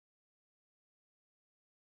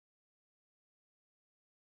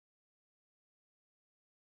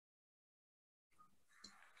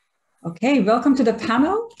Okay, welcome to the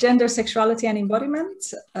panel, Gender, Sexuality and Embodiment,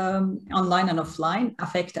 Online and Offline,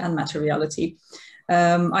 Affect and Materiality.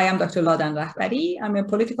 I am Dr. Ladan Rahbari. I'm a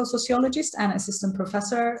political sociologist and assistant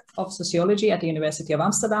professor of sociology at the University of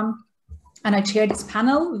Amsterdam. And I chair this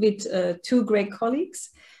panel with two great colleagues,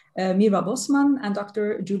 Myra Bosman and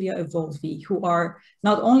Dr. Giulia Evolvi, who are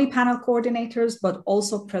not only panel coordinators, but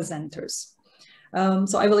also presenters.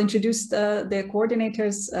 So I will introduce the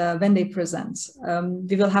coordinators when they present.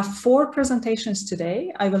 We will have 4 presentations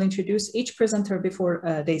today. I will introduce each presenter before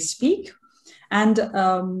they speak. And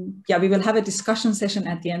we will have a discussion session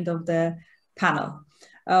at the end of the panel.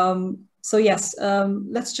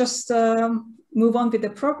 Let's just move on with the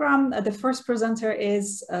program. The first presenter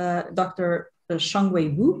is Dr.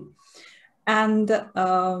 Shangwei Wu. And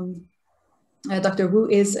Dr. Wu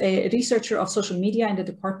is a researcher of social media in the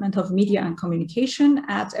Department of Media and Communication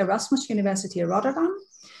at Erasmus University Rotterdam.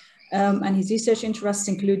 And his research interests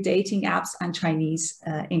include dating apps and Chinese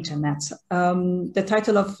internet. The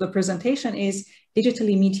title of the presentation is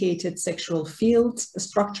Digitally Mediated Sexual Fields,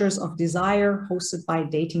 Structures of Desire, hosted by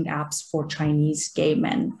dating apps for Chinese gay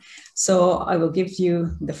men. So I will give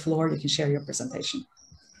you the floor. You can share your presentation.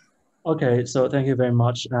 Okay, so thank you very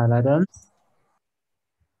much, Ladan.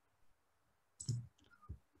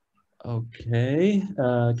 Okay,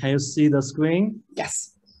 can you see the screen?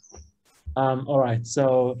 Yes. All right,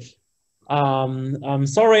 so I'm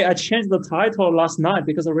sorry I changed the title last night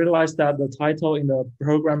because I realized that the title in the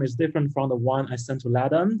program is different from the one I sent to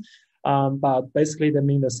Ladan. But basically they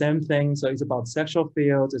mean the same thing. So it's about sexual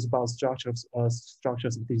fields, it's about structures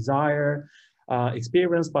of desire,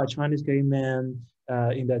 experienced by Chinese gay men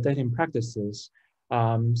in their dating practices.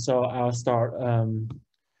 So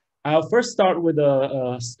I'll first start with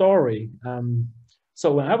a story.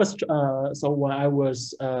 So when I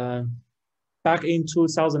was back in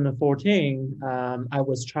 2014, I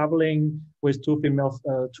was traveling with two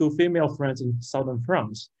female friends in southern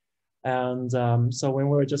France, and so when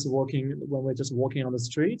we were just walking on the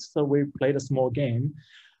street, so we played a small game.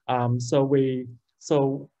 So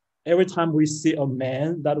every time we see a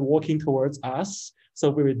man that walking towards us,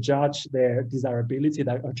 so we would judge their desirability,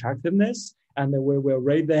 their attractiveness, and then we will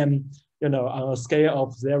rate them, on a scale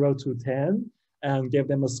of 0 to 10, and give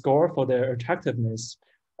them a score for their attractiveness.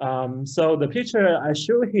 So the picture I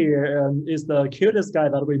show here is the cutest guy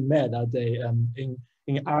that we met that day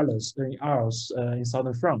in Arles, in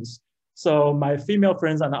southern France. So my female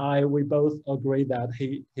friends and I, we both agree that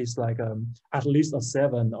he's like at least a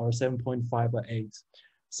 7 or 7.5 or 8.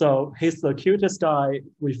 So he's the cutest guy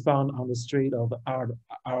we found on the street of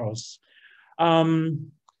Arles.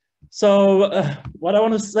 What I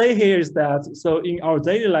want to say here is that, so in our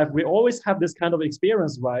daily life, we always have this kind of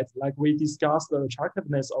experience, right? Like we discuss the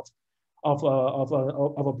attractiveness of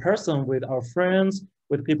a person with our friends,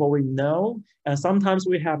 with people we know. And sometimes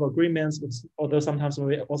we have agreements, although sometimes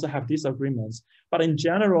we also have disagreements. But in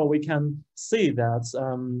general, we can see that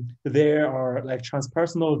there are like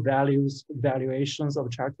transpersonal valuations of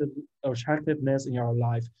attractiveness in our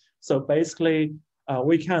life. So basically,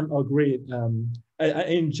 we can agree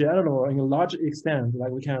in general, in a large extent,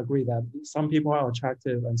 like we can agree that some people are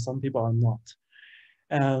attractive and some people are not.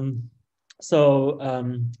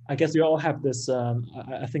 I guess you all have this,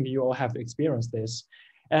 I think you all have experienced this.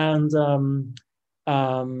 And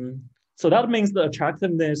so that means the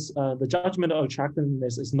attractiveness, the judgment of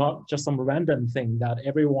attractiveness is not just some random thing that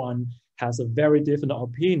everyone has a very different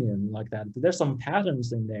opinion like that. There's some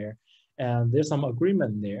patterns in there and there's some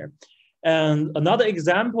agreement there. And another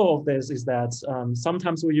example of this is that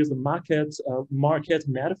sometimes we use the market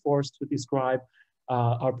metaphors to describe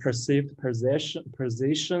our perceived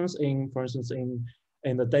positions in, for instance, in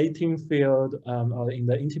the dating field or in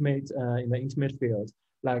the intimate field.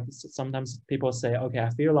 Like sometimes people say, okay,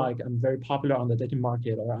 I feel like I'm very popular on the dating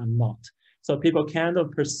market, or I'm not. So people kind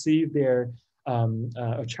of perceive their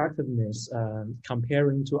attractiveness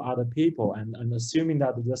comparing to other people and assuming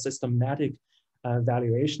that the systematic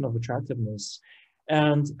valuation of attractiveness.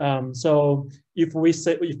 And so if we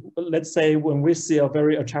say, let's say when we see a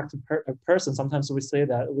very attractive person, sometimes we say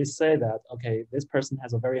that, okay, this person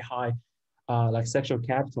has a very high like sexual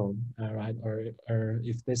capital, right? Or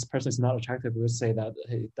if this person is not attractive, we'll say that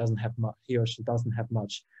he or she doesn't have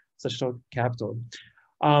much sexual capital.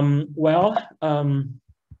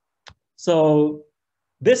 So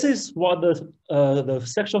this is what the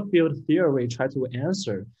sexual field theory tried to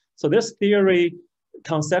answer. So this theory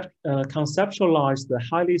conceptualized the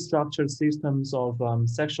highly structured systems of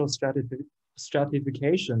sexual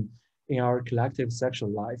stratification in our collective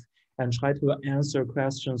sexual life and try to answer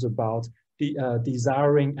questions about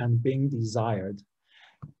desiring and being desired.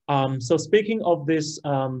 So speaking of this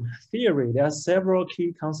theory, there are several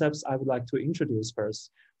key concepts I would like to introduce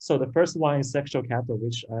first. So the first one is sexual capital,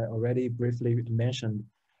 which I already briefly mentioned.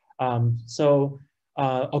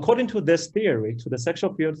 According to this theory, to the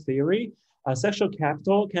sexual field theory, sexual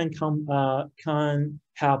capital can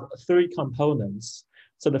have three components.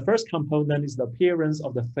 So the first component is the appearance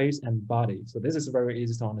of the face and body. So this is very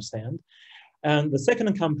easy to understand. And the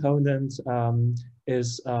second component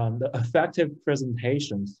is the affective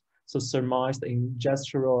presentations, so surmised in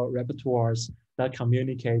gestural repertoires that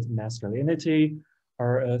communicate masculinity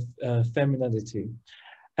or femininity.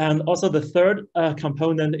 And also the third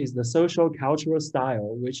component is the social cultural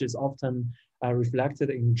style, which is often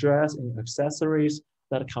reflected in dress, in accessories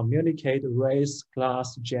that communicate race,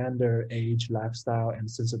 class, gender, age, lifestyle,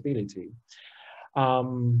 and sensibility.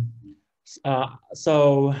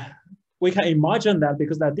 So we can imagine that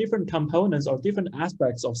because there are different components or different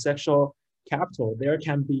aspects of sexual capital, there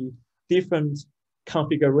can be different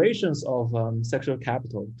configurations of sexual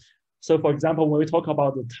capital. So for example, when we talk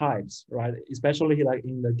about the types, right, especially like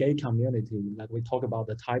in the gay community, like we talk about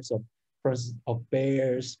the types of, for instance, of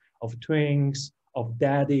bears, of twins, of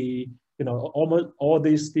daddy, you know, almost all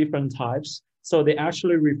these different types. So they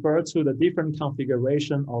actually refer to the different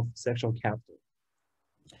configuration of sexual capital.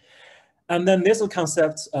 And then there's a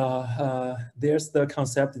concept, there's the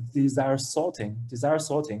concept desire sorting.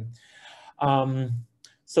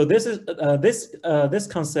 So this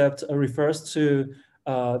concept refers to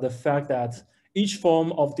the fact that each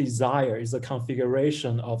form of desire is a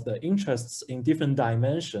configuration of the interests in different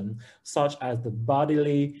dimensions, such as the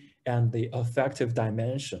bodily and the affective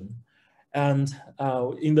dimension. And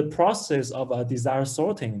in the process of desire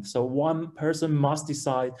sorting, so one person must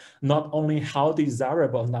decide not only how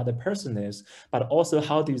desirable another person is, but also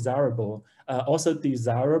how desirable,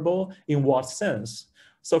 in what sense.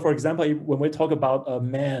 So for example, when we talk about a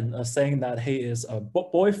man saying that he is a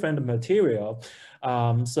boyfriend material,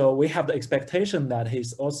 so we have the expectation that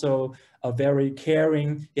he's also a very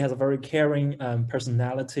caring, he has a very caring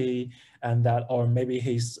personality, and that, or maybe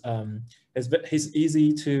he's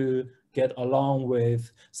easy to get along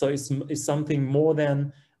with. So it's something more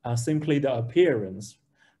than simply the appearance.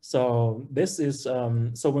 So this is,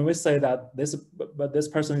 so when we say that this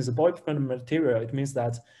person is a boyfriend material, it means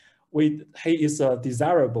that he is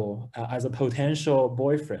desirable as a potential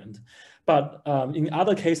boyfriend. But in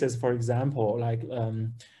other cases, for example, like,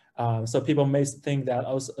 so people may think that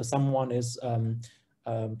someone is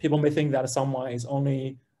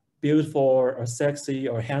only beautiful or sexy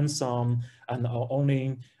or handsome, and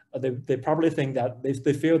only they probably think that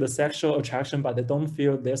they feel the sexual attraction, but they don't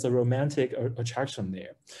feel there's a romantic attraction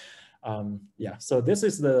there. Yeah, so this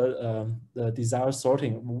is the desire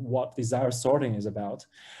sorting, what desire sorting is about.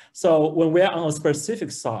 So when we're on a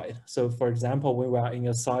specific side, so for example, when we are in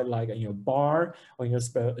a site like in a bar or in a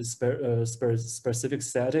specific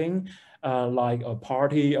setting, like a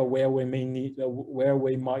party, or where we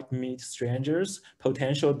might meet strangers,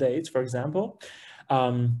 potential dates, for example.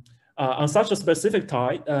 On such a specific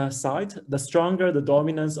site, the stronger the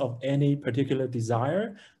dominance of any particular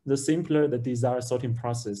desire, the simpler the desire sorting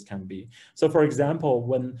process can be. So for example,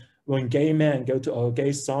 when gay men go to a gay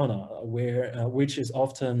sauna, which is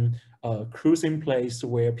often a cruising place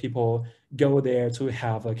where people go there to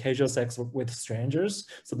have a casual sex with strangers.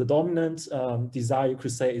 So the dominant desire, you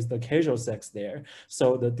could say, is the casual sex there.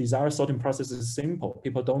 So the desire sorting process is simple.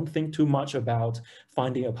 People don't think too much about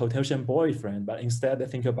finding a potential boyfriend, but instead they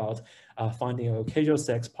think about finding a casual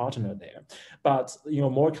sex partner there. But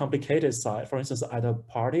more complicated side, for instance, at a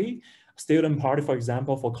party, student party, for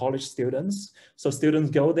example, for college students. So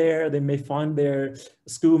students go there, they may find their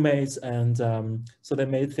schoolmates, and so they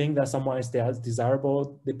may think that someone is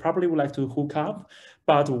desirable. They probably would like to hook up,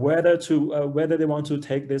 but whether they want to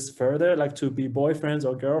take this further, like to be boyfriends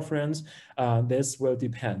or girlfriends, this will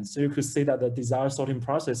depend. So you could see that the desire sorting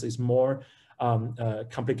process is more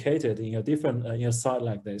complicated in a different in a site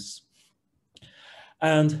like this.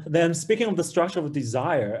 And then speaking of the structure of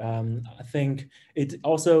desire, I think it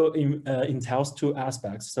also entails two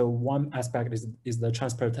aspects. So one aspect is the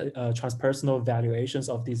transpersonal valuations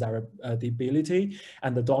of desirability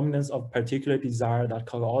and the dominance of particular desire that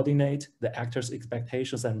coordinate the actor's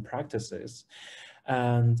expectations and practices.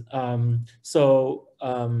 And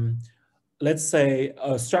let's say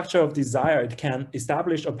a structure of desire, it can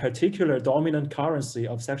establish a particular dominant currency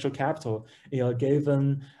of sexual capital in a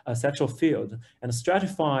given sexual field and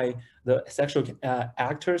stratify the sexual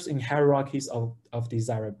actors in hierarchies of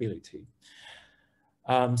desirability.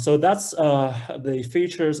 So that's the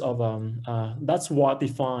features of, that's what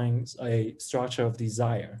defines a structure of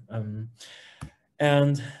desire.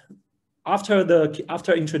 And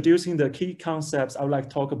after introducing the key concepts, I would like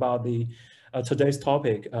to talk about the today's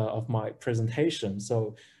topic of my presentation.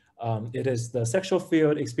 So it is the sexual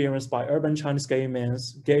field experienced by urban Chinese gay men,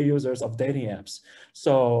 gay users of dating apps.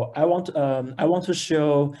 So I want to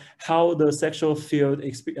show how the sexual field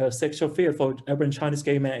for urban Chinese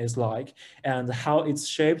gay men is like, and how it's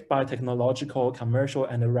shaped by technological, commercial,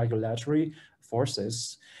 and regulatory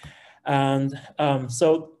forces. And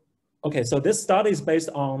okay, so this study is based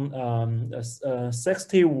on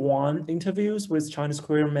 61 interviews with Chinese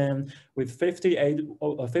queer men, with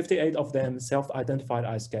 58 of them self-identified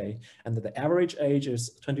as gay, and the average age is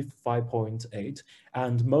 25.8.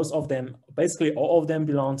 And most of them, basically all of them,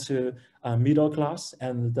 belong to middle class,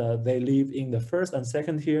 and they live in the first and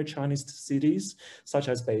second tier Chinese cities, such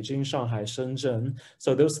as Beijing, Shanghai, Shenzhen.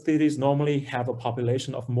 So those cities normally have a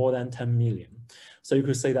population of more than 10 million. So you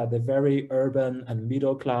could say that they're very urban and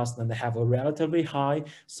middle class, and they have a relatively high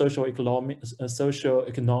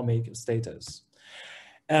socio-economic status.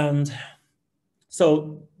 And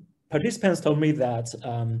so participants told me that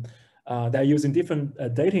they're using different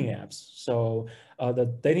dating apps. So the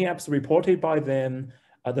dating apps reported by them,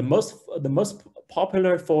 the most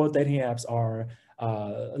popular 4 dating apps are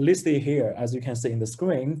listed here, as you can see in the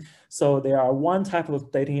screen. So there are one type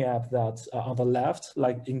of dating app that on the left,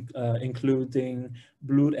 like including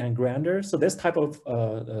Blue and Grindr. So this type of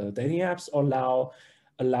dating apps allow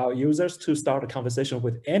users to start a conversation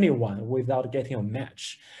with anyone without getting a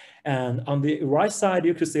match. And on the right side,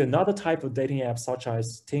 you could see another type of dating app, such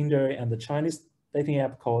as Tinder and the Chinese dating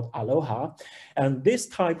app called Aloha. And this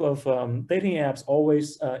type of dating apps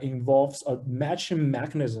always involves a matching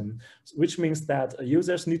mechanism, which means that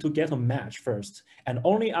users need to get a match first. And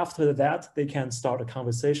only after that, they can start a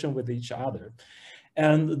conversation with each other.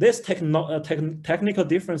 And this technical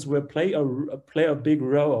difference will play a big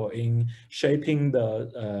role in shaping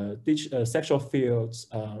the sexual fields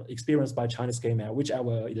experienced by Chinese gay men, which I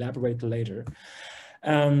will elaborate later.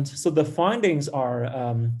 And so the findings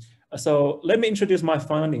are, so let me introduce my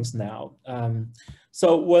findings now.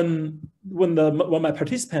 So when my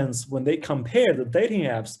participants, when they compare the dating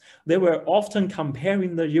apps, they were often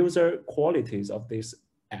comparing the user qualities of these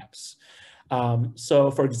apps.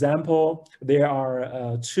 So for example, there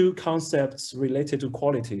are 2 concepts related to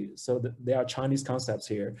quality. So there are Chinese concepts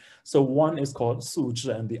here. So one is called 素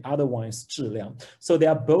质 and the other one is 质量. So they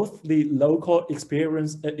are both the local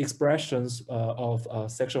expressions of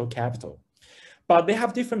sexual capital. But they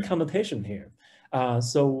have different connotation here.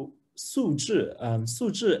 So 素质,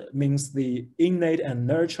 素质 means the innate and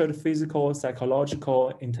nurtured physical,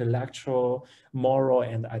 psychological, intellectual, moral,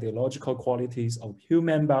 and ideological qualities of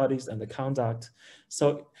human bodies and the conduct.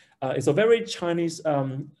 So it's a very Chinese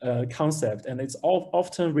concept, and it's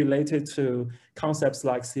often related to concepts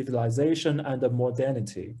like civilization and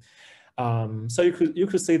modernity. So you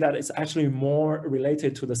could say that it's actually more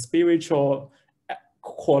related to the spiritual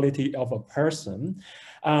quality of a person.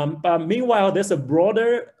 But meanwhile, there's a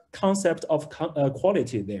broader concept of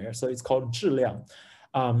quality there. So it's called 质量.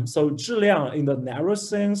 So 质量, in the narrow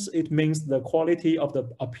sense, it means the quality of the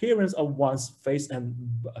appearance of one's face and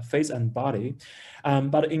body.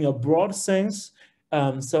 But in a broad sense,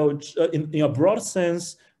 in a broad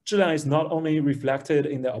sense, 质量 is not only reflected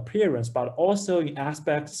in the appearance, but also in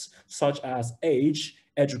aspects such as age,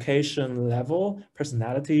 education level,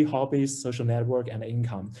 personality, hobbies, social network, and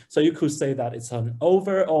income. So you could say that it's an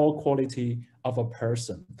overall quality of a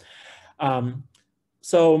person.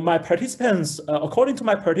 So my participants, according to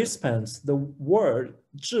my participants, the word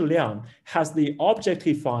质量 has the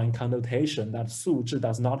objectifying connotation that 素质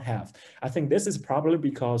does not have. I think this is probably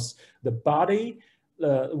because the body,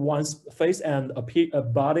 one's face and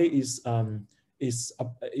body is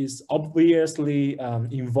obviously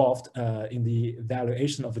involved in the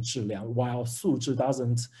evaluation of 质量, while 素质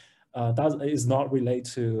is not related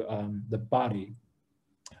to the body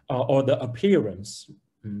or the appearance.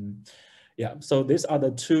 Yeah, so these are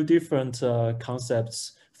the 2 different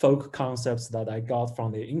folk concepts that I got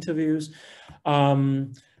from the interviews. So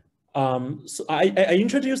I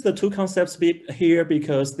introduced the 2 concepts here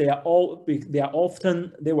because they were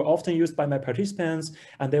often used by my participants,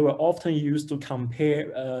 and they were often used to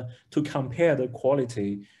compare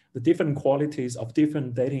the different qualities of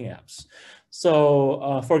different dating apps.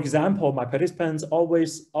 So for example, my participants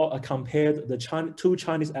always compared the 2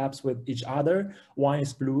 Chinese apps with each other. One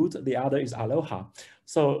is Blue, the other is Aloha.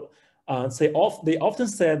 So they often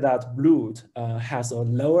said that Blue has a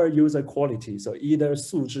lower user quality. So either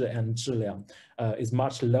素质 and 质量 is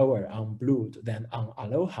much lower on Blue than on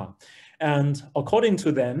Aloha. And according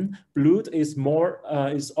to them, Blue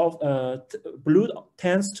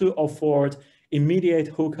tends to afford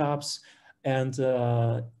immediate hookups, and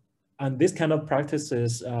this kind of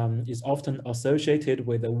practices is often associated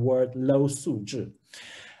with the word low 素质.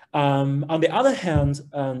 On the other hand,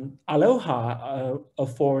 Aloha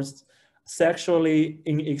affords sexually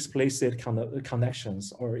inexplicit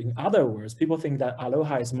connections, or in other words, people think that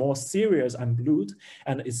Aloha is more serious and blued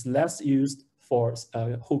and is less used for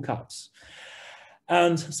hookups.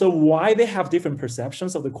 And so why they have different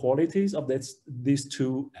perceptions of the qualities of these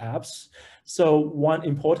two apps? So one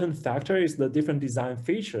important factor is the different design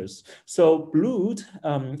features. So blued,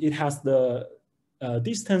 it has the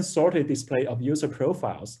distance sorted display of user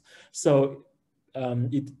profiles. So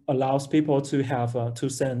it allows people to have to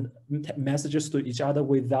send messages to each other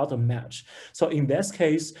without a match. So in this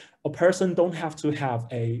case, a person don't have to have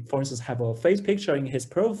for instance, have a face picture in his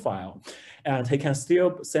profile, and he can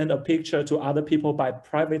still send a picture to other people by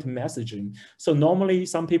private messaging. So normally,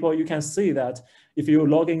 some people, you can see that if you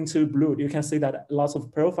log into Blue, you can see that lots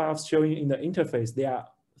of profiles showing in the interface, they are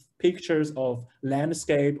pictures of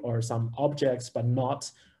landscape or some objects, but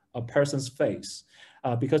not a person's face.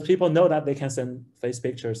 Because people know that they can send face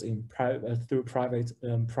pictures in through private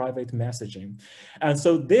messaging. And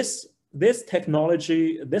so this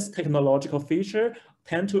technological feature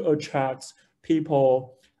tend to attract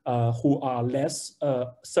people who are less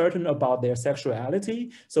certain about their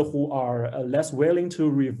sexuality, so who are less willing to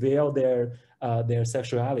reveal their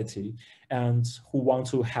sexuality, and who want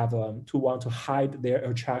to hide their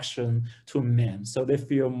attraction to men. So they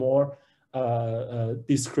feel more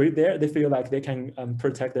discreet there. They feel like they can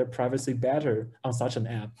protect their privacy better on such an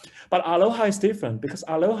app. But Aloha is different, because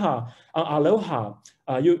Aloha,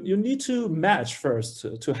 you need to match first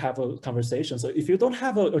to have a conversation. So if you don't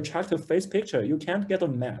have an attractive face picture, you can't get a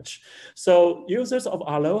match. So users of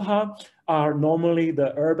Aloha are normally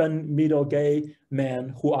the urban middle gay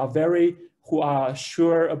men who are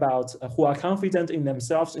sure about, who are confident in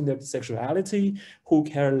themselves, in their sexuality, who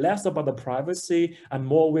care less about the privacy and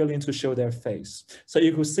more willing to show their face. So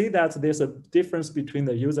you could see that there's a difference between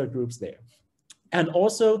the user groups there. And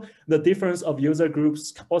also the difference of user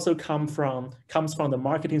groups also comes from the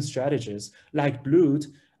marketing strategies. Like Blued,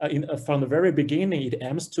 from the very beginning, it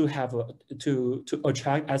aims to have to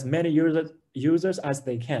attract as many users as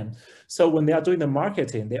they can. So when they are doing the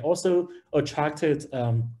marketing, they also attracted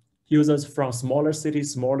users from smaller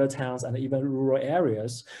cities, smaller towns, and even rural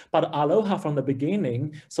areas. But Aloha from the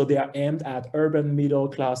beginning, so they are aimed at urban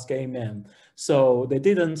middle-class gay men. So they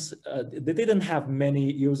didn't have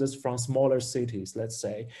many users from smaller cities, let's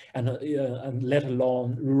say, and let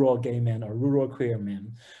alone rural gay men or rural queer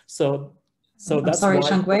men. So that's sorry, why,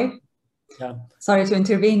 Shangwei. Yeah. Sorry to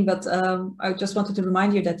intervene, but I just wanted to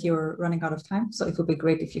remind you that you're running out of time. So it would be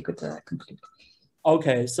great if you could conclude.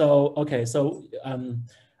 Okay, so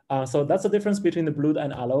that's the difference between the Blue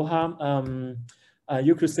and Aloha.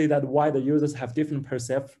 You could see that why the users have different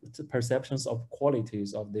perceptions of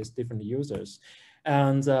qualities of these different users.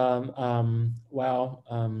 And I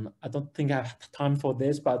don't think I have time for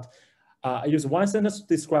this, but I use one sentence to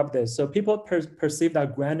describe this. So people perceive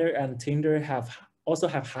that Grindr and Tinder also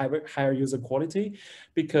have higher user quality,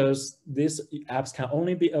 because these apps can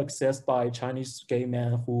only be accessed by Chinese gay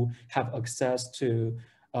men who have access to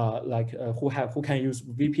who can use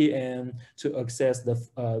VPN to access the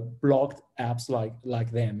blocked apps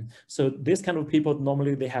like them. So these kind of people,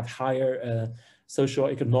 normally they have higher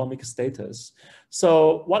socioeconomic status.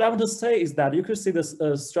 So what I want to say is that you could see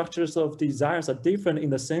the structures of desires are different, in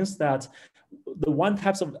the sense that the one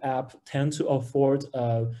types of app tend to afford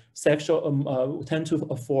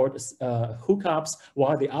hookups,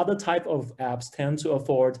 while the other type of apps tend to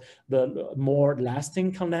afford the more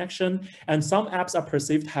lasting connection. And some apps are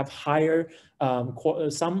perceived to have higher,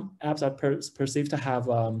 some apps are perceived to have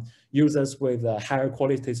users with higher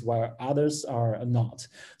qualities, while others are not.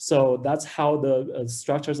 So that's how the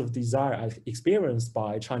structures of desire are experienced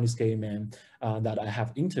by Chinese gay men that I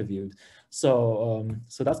have interviewed. So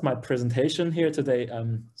that's my presentation here today.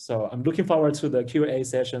 So I'm looking forward to the Q&A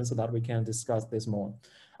session so that we can discuss this more.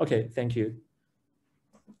 Okay, thank you.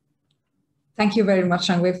 Thank you very much,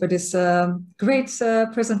 Shangwei, for this great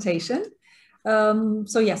presentation.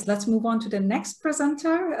 So yes, let's move on to the next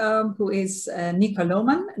presenter, who is Nika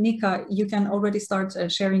Looman. Nika, you can already start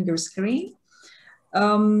sharing your screen.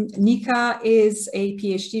 Nika is a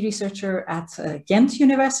PhD researcher at Ghent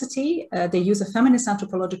University. They use a feminist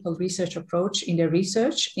anthropological research approach in their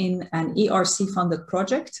research in an ERC-funded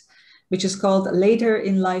project, which is called Later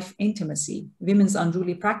in Life Intimacy: Women's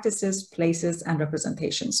Unruly Practices, Places, and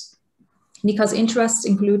Representations. Nika's interests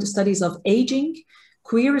include studies of aging,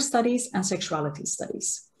 queer studies, and sexuality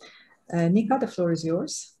studies. Nika, the floor is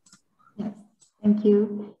yours. Yes, thank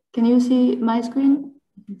you. Can you see my screen?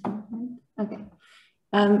 Okay.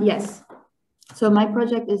 Yes. So my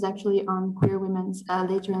project is actually on queer women's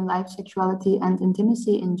later in life sexuality and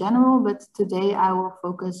intimacy in general, but today I will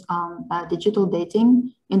focus on digital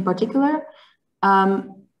dating in particular.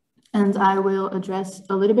 And I will address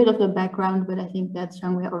a little bit of the background, but I think that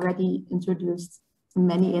Shangwei already introduced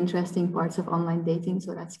many interesting parts of online dating,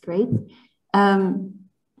 so that's great.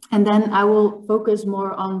 And then I will focus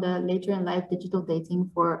more on the later in life digital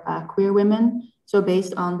dating for queer women. So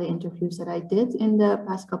based on the interviews that I did in the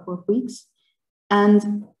past couple of weeks.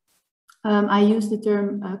 And I use the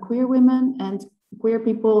term queer women and queer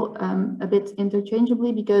people a bit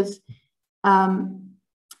interchangeably because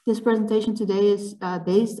this presentation today is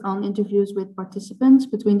based on interviews with participants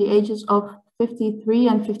between the ages of 53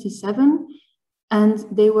 and 57. And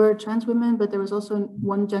they were trans women, but there was also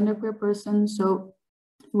one genderqueer person. So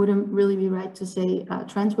it wouldn't really be right to say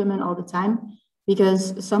trans women all the time,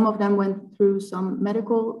 because some of them went through some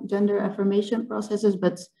medical gender affirmation processes,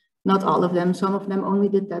 but not all of them. Some of them only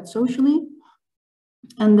did that socially.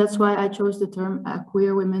 And that's why I chose the term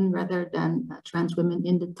queer women rather than trans women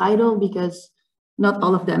in the title, because not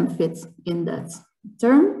all of them fit in that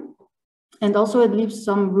term. And also it leaves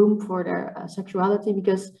some room for their sexuality,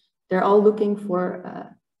 because they're all looking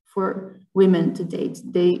for women to date.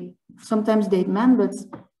 They sometimes date men, but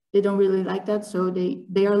they don't really like that. So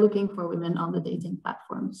they are looking for women on the dating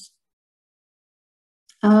platforms.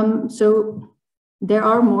 So there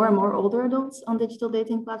are more and more older adults on digital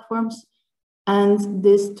dating platforms. And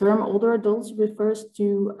this term older adults refers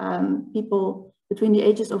to people between the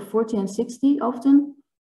ages of 40 and 60 often.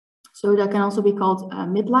 So that can also be called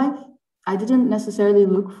midlife. I didn't necessarily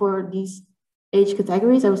look for these age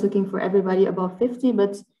categories. I was looking for everybody above 50,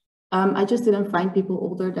 but I just didn't find people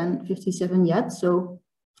older than 57 yet. So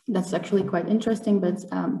that's actually quite interesting, but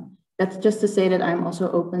that's just to say that I'm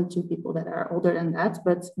also open to people that are older than that,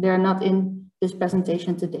 but they're not in this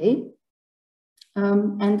presentation today.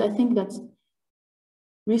 And I think that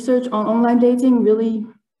research on online dating really,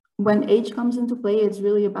 when age comes into play, it's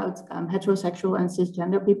really about heterosexual and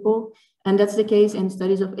cisgender people. And that's the case in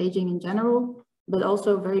studies of aging in general, but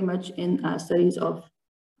also very much in studies of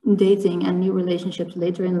dating and new relationships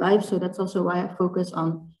later in life. So that's also why I focus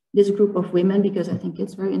on this group of women, because I think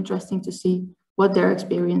it's very interesting to see what their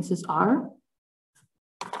experiences are.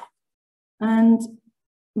 And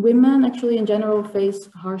women actually in general face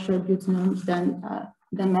harsher beauty norms than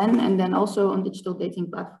men, and then also on digital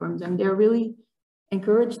dating platforms. And they're really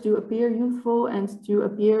encouraged to appear youthful and to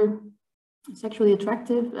appear sexually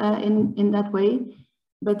attractive in that way.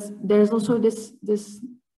 But there's also this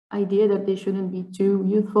idea that they shouldn't be too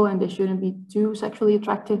youthful and they shouldn't be too sexually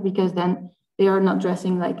attractive, because then they are not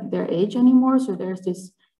dressing like their age anymore. So there's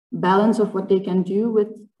this balance of what they can do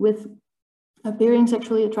with appearing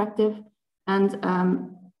sexually attractive. And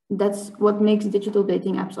that's what makes digital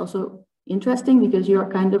dating apps also interesting, because you are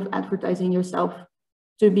kind of advertising yourself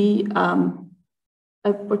to be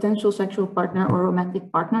a potential sexual partner or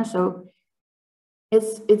romantic partner. So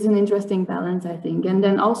it's an interesting balance, I think. And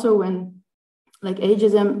then also when like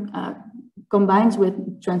ageism combines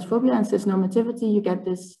with transphobia and cisnormativity, you get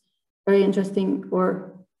this very interesting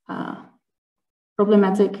or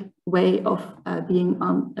problematic way of being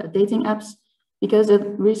on dating apps, because the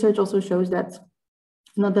research also shows that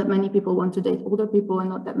not that many people want to date older people and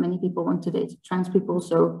not that many people want to date trans people.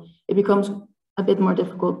 So it becomes a bit more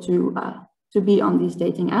difficult to be on these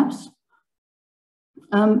dating apps.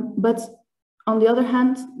 But on the other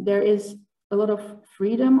hand, there is a lot of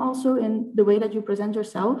freedom also in the way that you present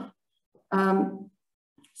yourself.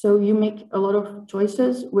 So you make a lot of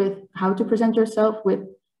choices with how to present yourself with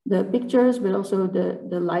the pictures, but also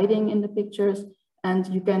the lighting in the pictures. And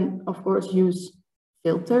you can, of course, use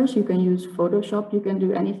filters, you can use Photoshop, you can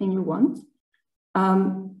do anything you want.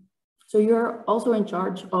 So you're also in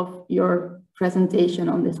charge of your presentation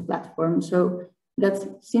on this platform. So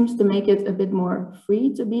that seems to make it a bit more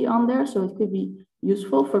free to be on there. So it could be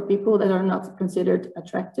useful for people that are not considered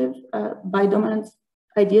attractive by dominant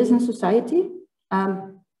ideas in society.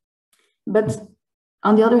 But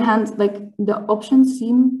on the other hand, like the options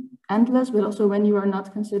seem endless, but also when you are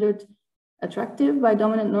not considered attractive by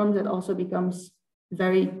dominant norms, it also becomes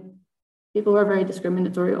people are very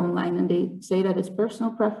discriminatory online, and they say that it's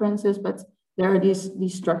personal preferences, but there are these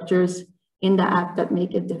structures in the app that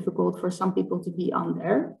make it difficult for some people to be on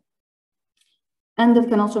there. And that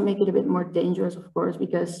can also make it a bit more dangerous, of course,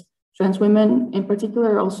 because trans women in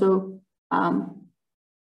particular also,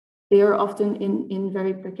 they are often in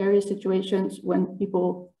very precarious situations when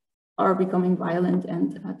people are becoming violent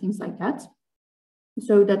and things like that.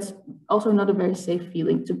 So that's also not a very safe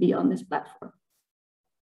feeling to be on this platform.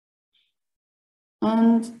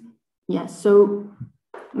 And yes, so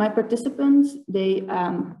my participants, they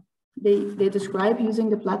describe using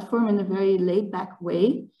the platform in a very laid back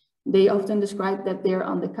way. They often describe that they're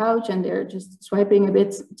on the couch and they're just swiping a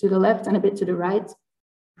bit to the left and a bit to the right.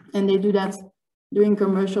 And they do that during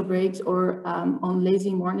commercial breaks or on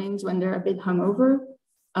lazy mornings when they're a bit hungover.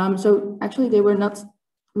 So actually they were not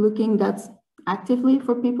looking that actively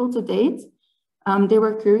for people to date. They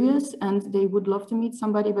were curious and they would love to meet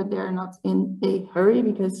somebody, but they're not in a hurry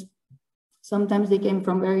because sometimes they came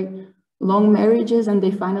from very long marriages and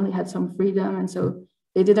they finally had some freedom. And so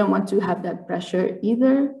they didn't want to have that pressure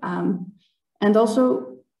either. And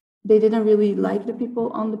also they didn't really like the people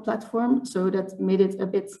on the platform. So that made it a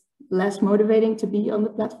bit less motivating to be on the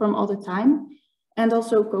platform all the time. And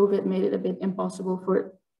also COVID made it a bit impossible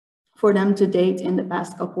for them to date in the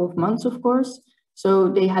past couple of months, of course. So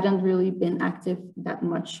they hadn't really been active that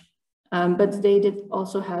much. But they did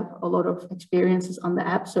also have a lot of experiences on the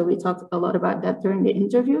app. So we talked a lot about that during the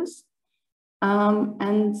interviews.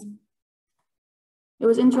 And it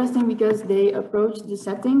was interesting because they approached the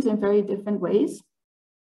settings in very different ways.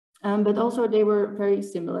 But also they were very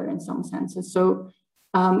similar in some senses. So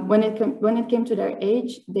when it came to their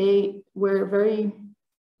age, they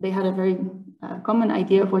had a very common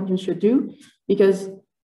idea of what you should do, because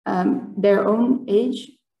their own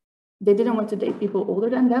age, they didn't want to date people older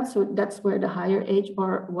than that. So that's where the higher age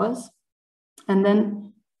bar was. And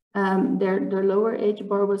then their lower age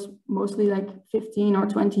bar was mostly like 15 or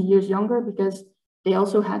 20 years younger, because they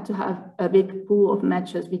also had to have a big pool of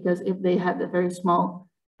matches, because if they had a very small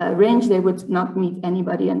range, they would not meet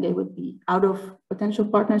anybody and they would be out of potential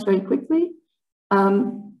partners very quickly.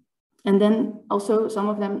 And then also some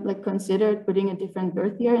of them like considered putting a different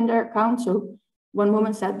birth year in their account. So one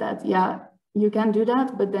woman said that, yeah, you can do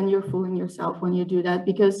that, but then you're fooling yourself when you do that,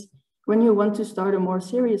 because when you want to start a more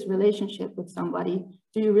serious relationship with somebody,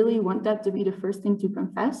 do you really want that to be the first thing to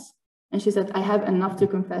confess? And she said, I have enough to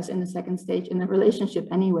confess in the second stage in the relationship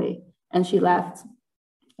anyway. And she laughed.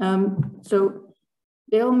 So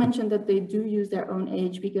they all mentioned that they do use their own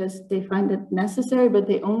age because they find it necessary, but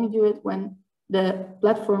they only do it when the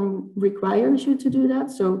platform requires you to do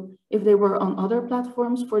that. So if they were on other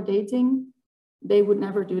platforms for dating, they would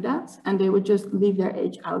never do that. And they would just leave their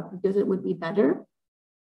age out because it would be better.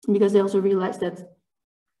 Because they also realized that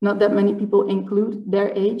not that many people include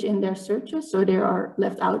their age in their searches. So they are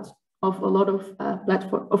left out of a lot of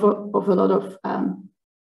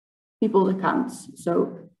people's accounts.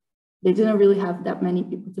 So they didn't really have that many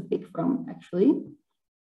people to pick from, actually.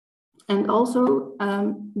 And also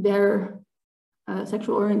their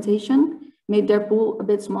sexual orientation made their pool a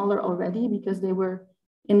bit smaller already, because they were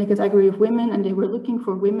in the category of women and they were looking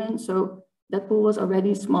for women. So that pool was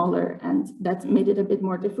already smaller, and that made it a bit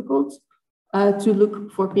more difficult to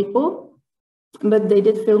look for people. But they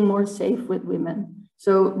did feel more safe with women.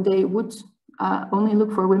 So they would only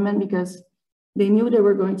look for women because they knew they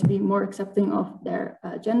were going to be more accepting of their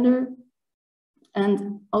gender.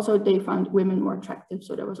 And also they found women more attractive.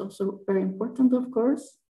 So that was also very important, of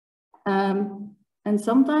course. And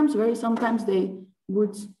sometimes, very sometimes, they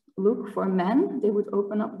would look for men. They would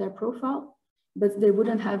open up their profile, but they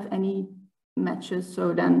wouldn't have any matches.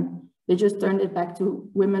 So then they just turned it back to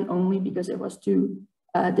women only because it was too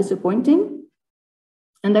disappointing.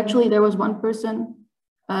 And actually there was one person,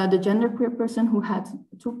 the genderqueer person, who had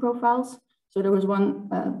two profiles. So there was one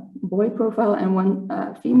boy profile and one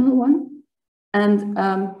female one. And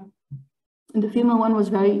the female one was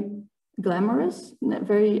very glamorous,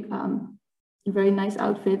 very nice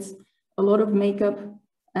outfits, a lot of makeup,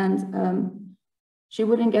 and she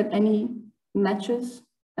wouldn't get any matches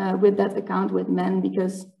with that account with men,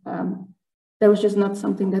 because that was just not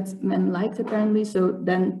something that men liked, apparently. So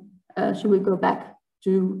then she would go back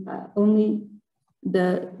to only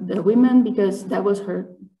the women, because that was her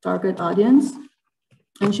target audience,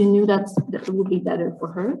 and she knew that it would be better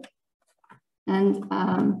for her. And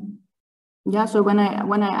yeah, so when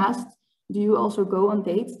I asked, do you also go on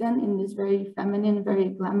dates then in this very feminine, very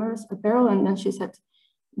glamorous apparel? And then she said,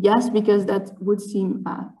 yes, because that would seem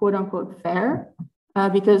quote unquote fair,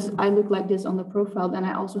 because I look like this on the profile, then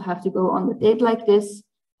I also have to go on the date like this.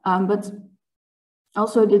 But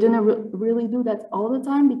also they didn't really do that all the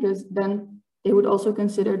time, because then they would also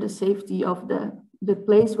consider the safety of the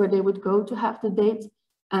place where they would go to have the date.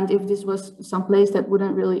 And if this was some place that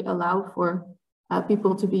wouldn't really allow for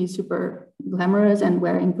people to be super glamorous and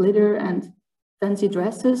wearing glitter and fancy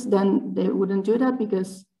dresses, then they wouldn't do that,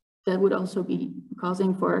 because that would also be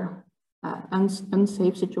causing for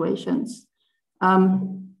unsafe situations.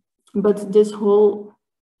 But this whole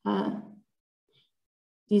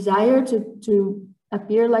desire to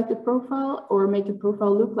appear like the profile or make the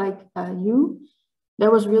profile look like you,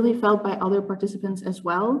 that was really felt by other participants as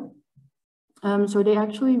well. So they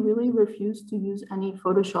actually really refused to use any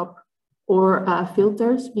Photoshop or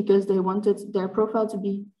filters because they wanted their profile to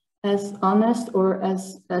be as honest or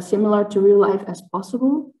as similar to real life as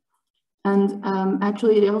possible. And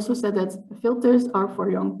actually, they also said that filters are for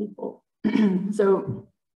young people. So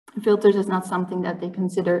filters is not something that they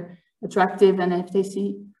consider attractive. And if they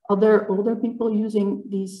see other older people using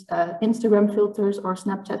these Instagram filters or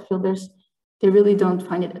Snapchat filters, they really don't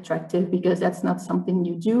find it attractive because that's not something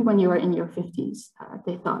you do when you are in your 50s,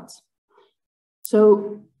 they thought.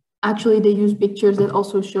 So actually, they use pictures that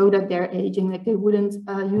also show that they're aging, like they wouldn't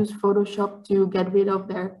use Photoshop to get rid of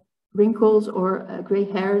their wrinkles or gray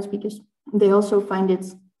hairs because they also find it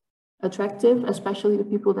attractive, especially the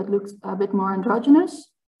people that look a bit more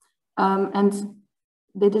androgynous. And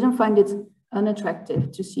they didn't find it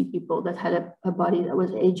unattractive to see people that had a body that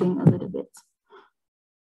was aging a little bit.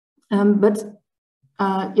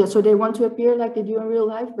 Yeah, so they want to appear like they do in real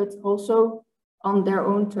life, but also on their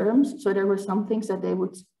own terms. So there were some things that they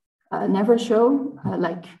would never show,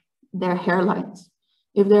 like their hairlines.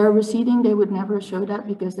 If they're receding, they would never show that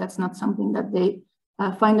because that's not something that they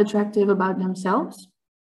find attractive about themselves.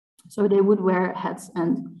 So they would wear hats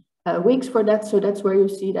and wigs for that. So that's where you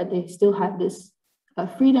see that they still have this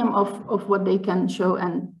freedom of what they can show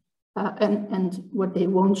and what they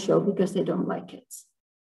won't show because they don't like it.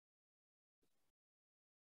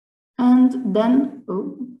 And then,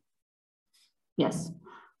 yes.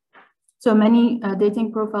 So many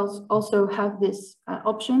dating profiles also have this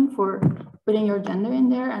option for putting your gender in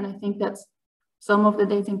there. And I think that some of the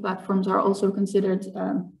dating platforms are also considered,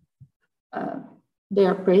 they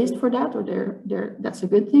are praised for that, or that's a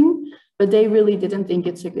good thing, but they really didn't think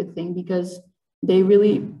it's a good thing because they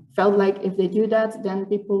really felt like if they do that, then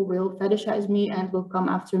people will fetishize me and will come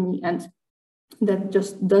after me. And that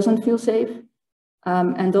just doesn't feel safe.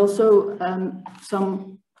 And also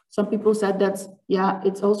some people said that, yeah,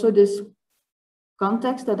 it's also this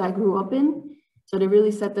context that I grew up in. So they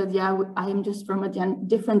really said that, yeah, I am just from a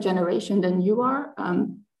different generation than you are.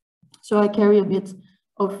 So I carry a bit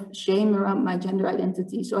of shame around my gender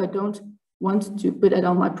identity. So I don't want to put it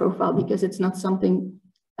on my profile because it's not something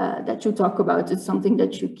that you talk about. It's something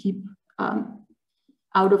that you keep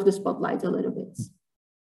out of the spotlight a little bit.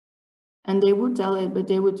 And they would tell it, but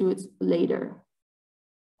they would do it later.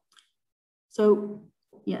 So,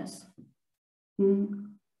 yes.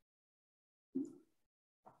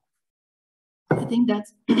 I think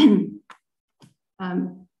that's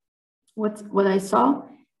what I saw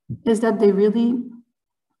is that they really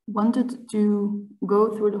wanted to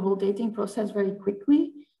go through the whole dating process very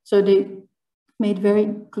quickly. So they made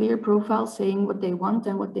very clear profiles saying what they want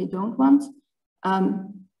and what they don't want,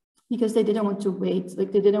 because they didn't want to wait.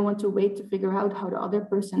 Like they didn't want to wait to figure out how the other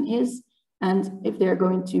person is and if they're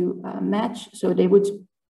going to match. So they would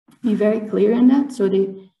be very clear in that. So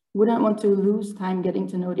they wouldn't want to lose time getting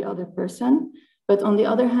to know the other person. But on the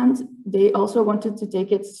other hand, they also wanted to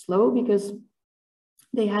take it slow because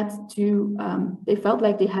they had to, they felt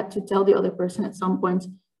like they had to tell the other person at some point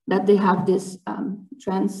that they have this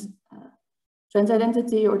trans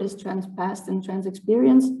identity or this trans past and trans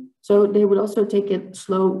experience. So they would also take it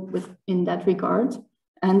slow in that regard.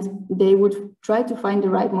 And they would try to find the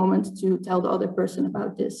right moment to tell the other person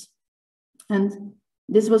about this. And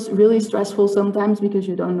this was really stressful sometimes because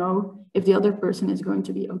you don't know if the other person is going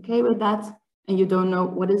to be okay with that. And you don't know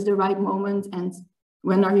what is the right moment and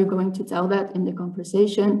when are you going to tell that in the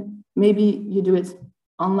conversation. Maybe you do it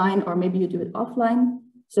online or maybe you do it offline.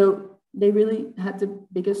 So they really had the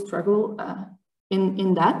biggest struggle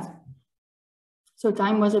in that. So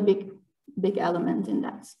time was a big element in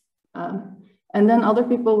that. And then other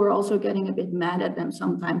people were also getting a bit mad at them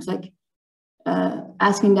sometimes, like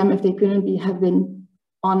asking them if they couldn't have been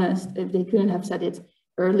honest, if they couldn't have said it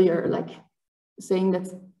earlier, like saying that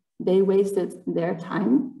they wasted their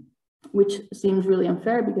time, which seems really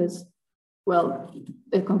unfair because, well,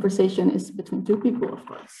 the conversation is between two people, of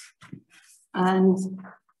course. And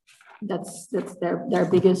that's their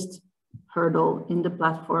biggest hurdle in the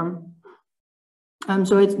platform.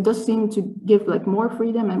 So it does seem to give like more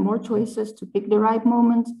freedom and more choices to pick the right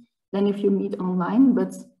moment than if you meet online.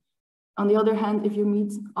 But on the other hand, if you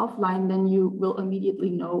meet offline, then you will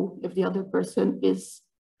immediately know if the other person is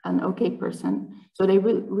an okay person. So they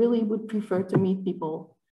really would prefer to meet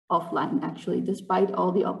people offline, actually, despite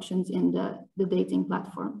all the options in the dating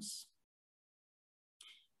platforms.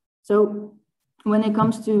 So when it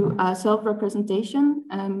comes to self-representation,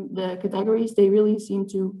 the categories, they really seem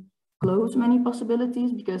to close many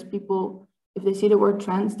possibilities because people, if they see the word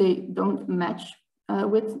trans, they don't match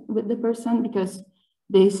with the person, because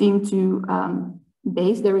they seem to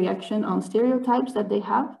base their reaction on stereotypes that they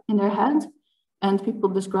have in their head. And people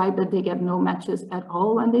describe that they get no matches at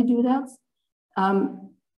all when they do that.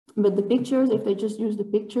 But the pictures, if they just use the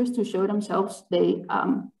pictures to show themselves, they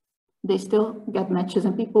still get matches,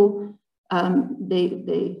 and people, they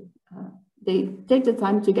take the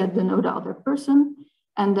time to get to know the other person,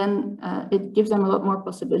 and then it gives them a lot more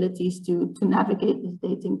possibilities to navigate this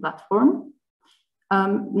dating platform.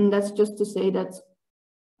 And that's just to say that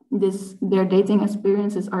their dating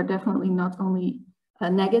experiences are definitely not only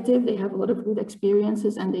negative, they have a lot of good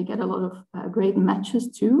experiences, and they get a lot of great matches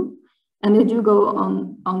too. And they do go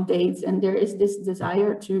on dates, and there is this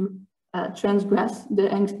desire to transgress the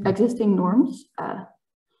existing norms.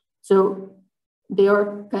 So they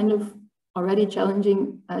are kind of already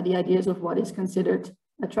challenging the ideas of what is considered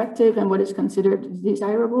attractive and what is considered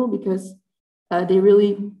desirable, because they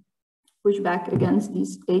really push back against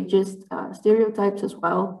these ageist stereotypes as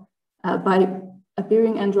well, by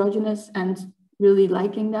appearing androgynous and really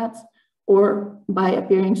liking that, or by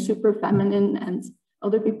appearing super feminine, and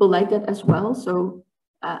other people like that as well. So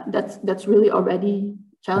that's really already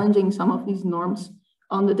challenging some of these norms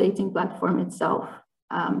on the dating platform itself.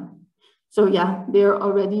 So yeah, they're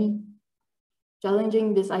already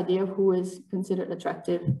challenging this idea of who is considered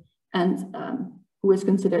attractive and who is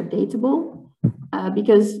considered dateable,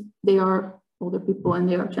 because they are older people and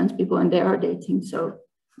they are trans people and they are dating. So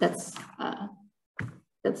that's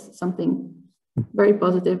something very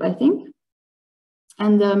positive, I think.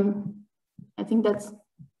 And I think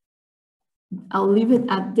I'll leave it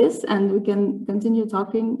at this, and we can continue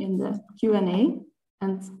talking in the Q&A,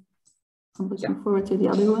 and I'm looking forward to the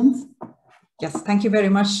other ones. Yes, thank you very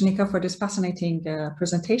much, Nika, for this fascinating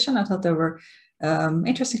presentation. I thought there were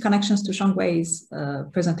interesting connections to Shangwei's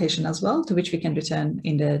presentation as well, to which we can return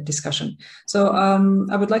in the discussion. So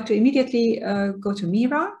I would like to immediately go to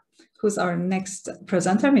Myra, who's our next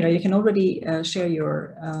presenter. Myra, you can already share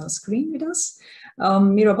your screen with us.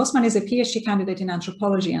 Myra Bosman is a PhD candidate in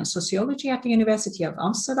anthropology and sociology at the University of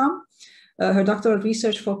Amsterdam. Her doctoral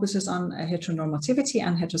research focuses on heteronormativity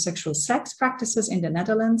and heterosexual sex practices in the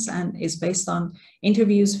Netherlands, and is based on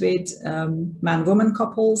interviews with man-woman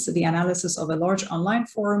couples, the analysis of a large online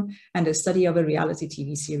forum, and a study of a reality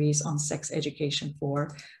TV series on sex education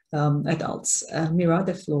for adults. Myra,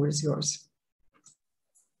 the floor is yours.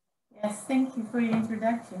 Yes, thank you for the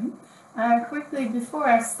introduction. Quickly, before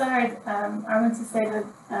I start, I want to say that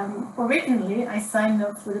originally I signed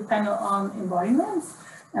up for the panel on embodiment,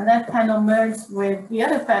 and that panel merged with the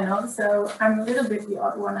other panel. So I'm a little bit the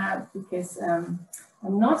odd one out, because I'm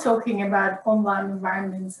not talking about online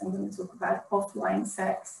environments. I'm going to talk about offline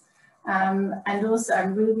sex. And also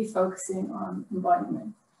I'm really focusing on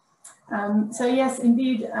embodiment. So yes,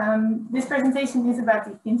 indeed, this presentation is about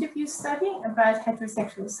the interview study about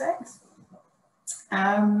heterosexual sex.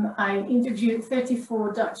 I interviewed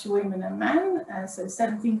 34 Dutch women and men, so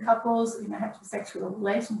 17 couples in a heterosexual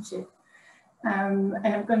relationship. And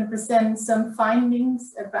I'm going to present some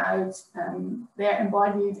findings about their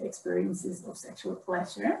embodied experiences of sexual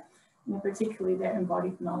pleasure, and particularly their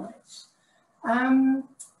embodied knowledge.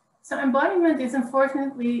 So embodiment is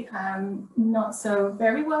unfortunately not so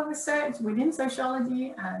very well researched within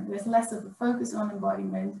sociology, and there's less of a focus on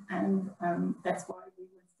embodiment, and that's why we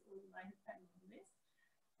want to organize a panel on this.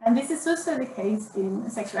 And this is also the case in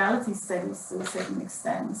sexuality studies to a certain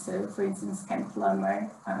extent. So for instance, Nika Looman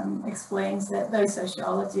explains that those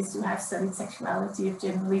sociologists who have studied sexuality have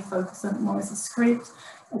generally focused on it more as a script,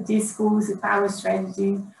 a discourse, a power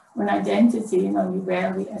strategy, or an identity, and only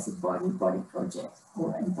rarely as a body project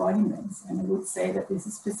or embodiments. And I would say that this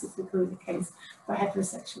is specifically the case for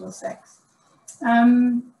heterosexual sex.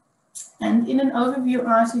 And in an overview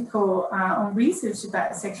article on research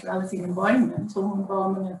about sexuality and embodiment,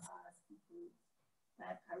 Bowman and conclude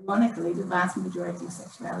that ironically, the vast majority of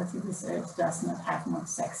sexuality research does not have much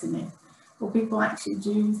sex in it. What people actually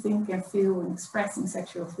do think and feel when expressing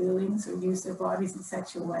sexual feelings or use their bodies in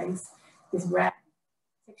sexual ways is rare.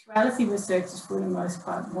 Sexuality research is for the most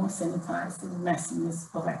part more sanitized than the messiness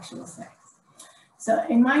of actual sex. So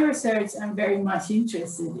in my research, I'm very much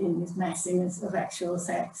interested in this messiness of actual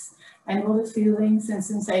sex and all the feelings and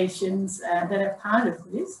sensations that are part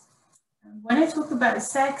of this. When I talk about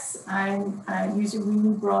sex, I use a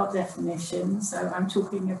really broad definition. So I'm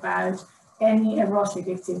talking about any erotic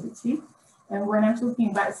activity. And when I'm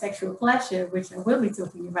talking about sexual pleasure, which I will be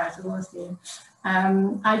talking about a lot here,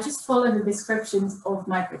 I just follow the descriptions of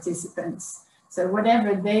my participants. So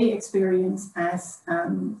whatever they experience as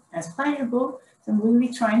pleasurable, so I'm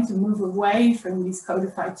really trying to move away from these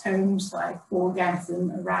codified terms like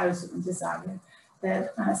orgasm, arousal, and desire,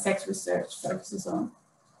 that sex research focuses on,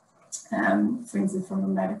 for instance, from a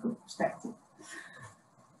medical perspective.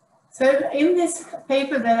 So in this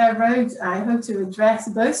paper that I wrote, I hope to address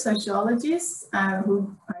both sociologists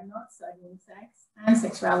who are not studying sex and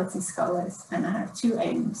sexuality scholars, and I have two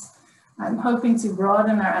aims. I'm hoping to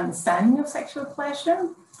broaden our understanding of sexual pleasure,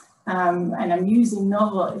 and I'm using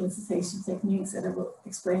novel elicitation techniques that I will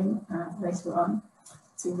explain later on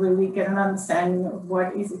to really get an understanding of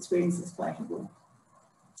what is experienced as pleasurable.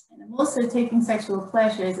 And I'm also taking sexual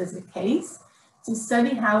pleasures as a case to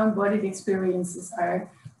study how embodied experiences are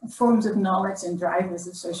forms of knowledge and drivers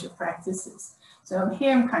of social practices. So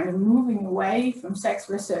here I'm kind of moving away from sex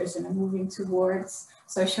research and I'm moving towards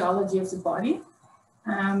sociology of the body.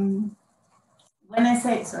 When I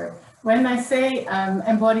say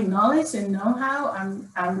embodied knowledge and know-how,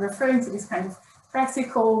 I'm referring to this kind of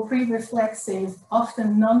practical, pre-reflexive,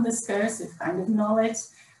 often non-discursive kind of knowledge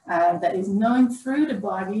that is known through the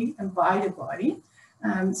body and by the body.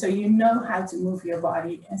 So you know how to move your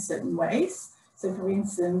body in certain ways. So for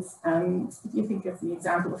instance, if you think of the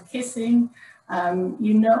example of kissing,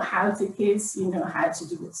 you know how to kiss, you know how to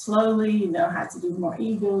do it slowly, you know how to do it more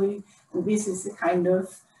eagerly. And this is the kind of,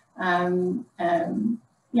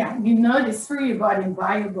 you know this through your body and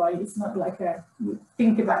by your body. It's not like you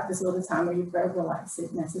think about this all the time or you verbalize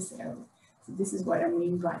it necessarily. So this is what I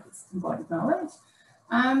mean by this embodied knowledge.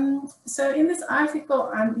 So in this article,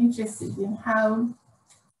 I'm interested in how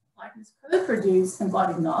partners co-produce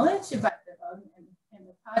embodied knowledge about their own and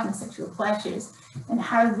their partner's sexual pleasures, and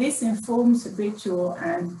how this informs habitual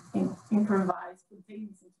and improvised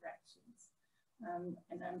spontaneous interactions.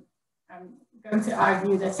 And I'm going to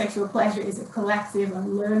argue that sexual pleasure is a collective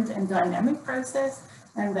and learned and dynamic process,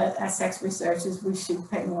 and that as sex researchers, we should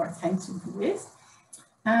pay more attention to this.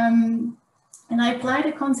 And I apply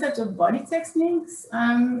the concept of body techniques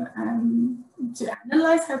to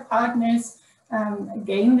analyze how partners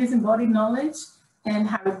gain this embodied knowledge and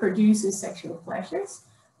how it produces sexual pleasures.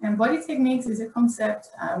 And body techniques is a concept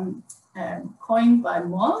coined by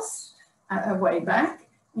Moss way back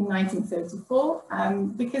in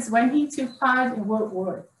 1934, because when he took part in World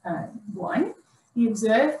War I, he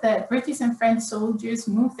observed that British and French soldiers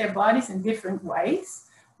moved their bodies in different ways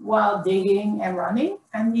while digging and running.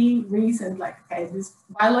 And he reasoned like, okay, this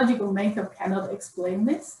biological makeup cannot explain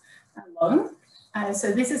this alone.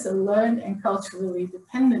 So this is a learned and culturally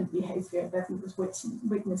dependent behavior that he was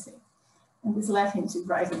witnessing. And this led him to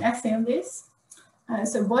write an essay on this.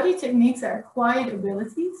 So body techniques are acquired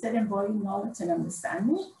abilities that embody knowledge and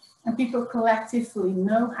understanding, and people collectively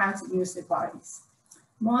know how to use their bodies.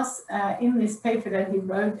 Moss, in this paper that he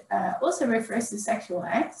wrote, also refers to sexual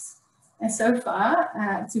acts. And so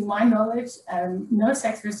far, to my knowledge, no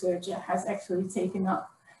sex researcher has actually taken up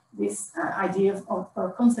this idea of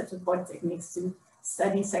or concept of body techniques to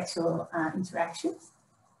study sexual interactions.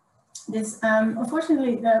 This,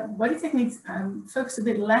 unfortunately, the body techniques focus a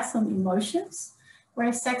bit less on emotions,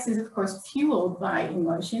 whereas sex is, of course, fueled by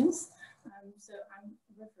emotions. So I'm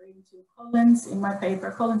referring to Collins in my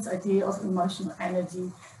paper, Collins' idea of emotional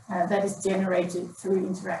energy that is generated through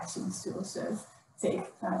interactions to also take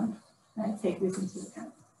this into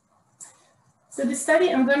account. So the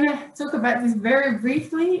study, I'm going to talk about this very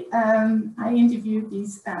briefly. I interviewed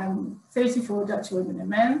these 34 Dutch women and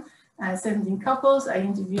men, 17 couples. I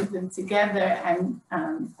interviewed them together and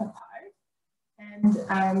apart.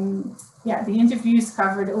 And yeah, the interviews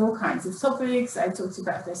covered all kinds of topics. I talked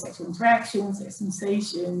about their sexual interactions, their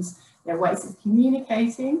sensations, their ways of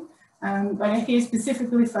communicating. But I here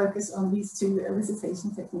specifically focus on these two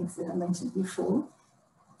elicitation techniques that I mentioned before,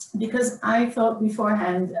 because I thought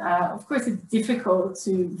beforehand, of course, it's difficult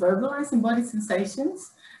to verbalize embodied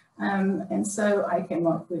sensations. And so I came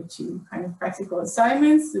up with two kind of practical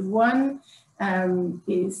assignments. The one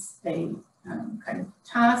is a kind of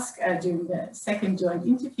task during the second joint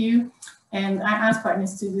interview. And I asked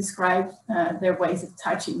partners to describe their ways of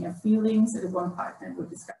touching their feelings. So the one partner would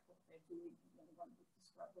describe what they're doing, and the other one would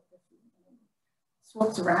describe what they're feeling.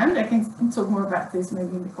 Swapped around. I can talk more about this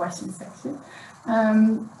maybe in the question section.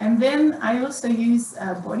 And then I also use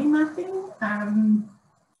body mapping,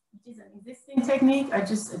 which is an existing technique. I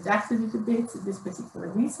just adapted it a bit to this particular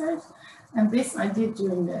research. And this I did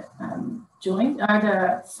during the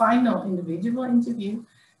the final individual interview.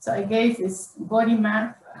 So I gave this body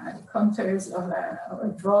map, the contours of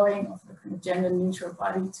a drawing of a kind of gender neutral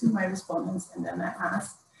body to my respondents. And then I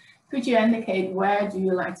asked, could you indicate where do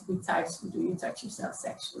you like to be touched? Do you touch yourself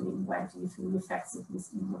sexually? Where do you feel effectiveness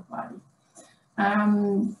in your body?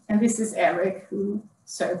 And this is Eric, who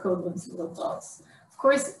circled with little dots. Of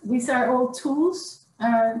course, these are all tools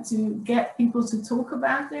to get people to talk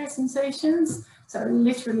about their sensations. So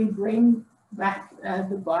literally bring back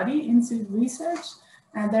the body into research,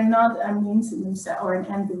 and they're not a means in themselves or an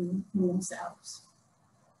end in themselves.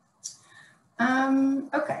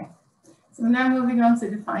 Okay, so now moving on to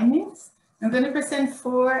the findings. I'm going to present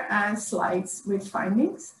 4 slides with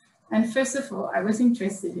findings. And first of all, I was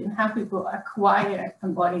interested in how people acquire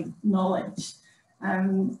embodied knowledge.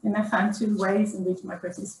 And I found 2 ways in which my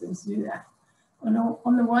participants do that.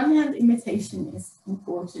 On the one hand, imitation is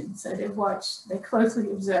important. So they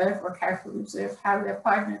closely observe or carefully observe how their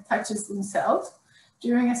partner touches themselves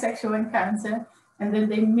during a sexual encounter, and then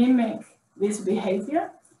they mimic this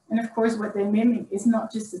behavior. And of course, what they mimic is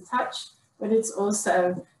not just the touch, but it's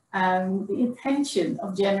also the intention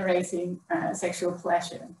of generating sexual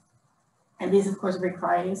pleasure. And this, of course,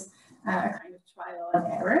 requires a kind of trial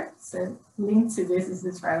and error. So linked to this is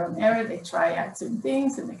the trial and error. They try out certain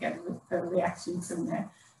things and they get a reaction from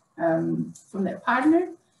their partner,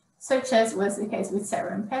 such as was the case with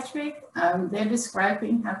Sarah and Patrick. They're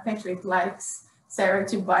describing how Patrick likes Sarah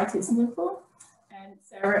to bite his nipple. And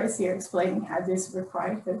Sarah is here explaining how this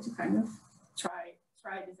required her to kind of try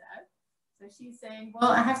this out. So she's saying, well,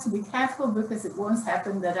 I have to be careful because it once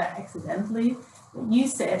happened that I accidentally, you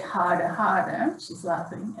said harder, harder, she's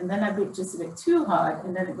laughing, and then I bit just a bit too hard,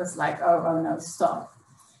 and then it was like, oh no, stop.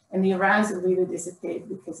 And the arousal really disappeared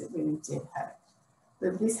because it really did hurt.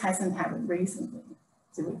 But this hasn't happened recently.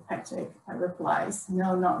 To which Patrick replies,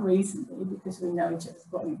 no, not recently, because we know each other's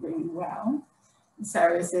body really well. And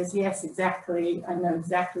Sarah says, yes, exactly, I know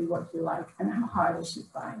exactly what you like and how hard I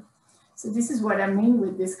should bite. So this is what I mean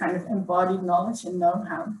with this kind of embodied knowledge and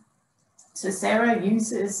know-how. So Sarah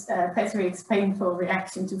uses Patrick's painful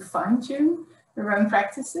reaction to fine-tune her own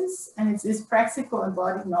practices, and it's this practical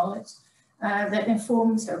embodied knowledge that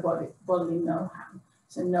informs her bodily know-how.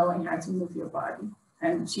 So knowing how to move your body.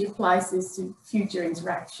 And she applies this to future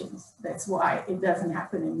interactions. That's why it doesn't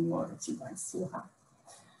happen anymore that she bites too hard.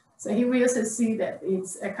 So here we also see that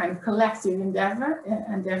it's a kind of collective endeavor,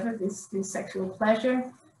 this sexual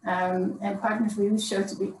pleasure. And partners really show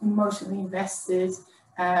to be emotionally invested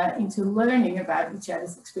into learning about each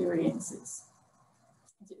other's experiences,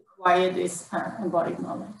 to acquire this embodied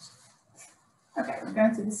knowledge. Okay, we're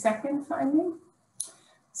going to the second finding.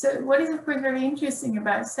 So what is of course very interesting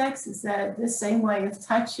about sex is that the same way of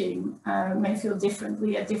touching may feel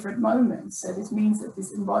differently at different moments. So this means that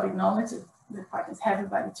this embodied knowledge that the partners have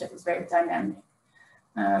about each other is very dynamic.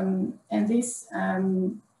 And this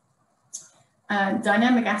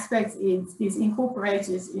dynamic aspect is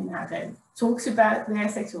incorporated in how they talk about their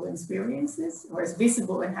sexual experiences, or is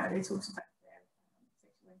visible in how they talk about their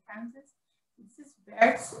sexual encounters. This is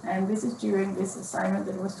Bert, and this is during this assignment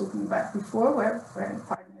that I was talking about before, where partners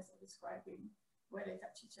are describing where they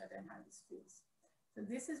touch each other and how this feels. So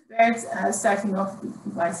this is Bert starting off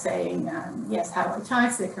by saying, yes, how I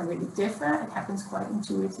touch, they can really differ. It happens quite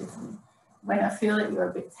intuitively. When I feel that you're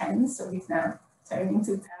a bit tense, so he's now turning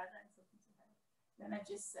to Tara. Then I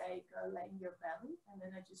just say, go lay in your belly, and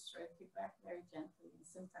then I just stroke it back very gently, and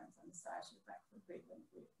sometimes I massage it back a bit when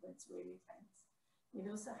it's really tense. It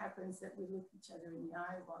also happens that we look each other in the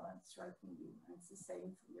eye while I'm stroking you, and it's the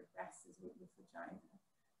same for your breast as with your vagina.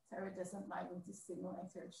 Tara doesn't like me to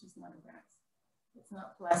stimulate her if she's not aroused. It's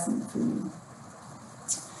not pleasant for you.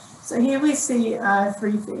 So here we see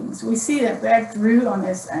 3 things. We see that Bert drew on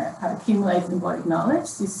his accumulated embodied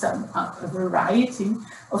knowledge to sum up a variety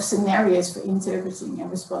of scenarios for interpreting and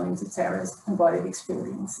responding to Tara's embodied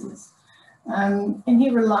experiences. And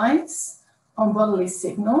he relies on bodily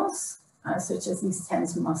signals, such as these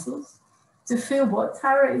tense muscles, to feel what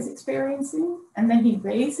Tara is experiencing, and then he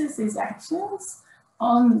bases his actions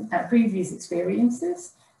on previous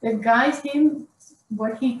experiences that guide him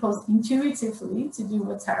what he calls intuitively to do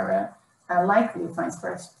what Tara likely finds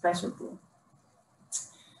pleasurable.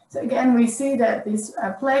 So again, we see that this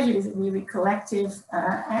pleasure is a really collective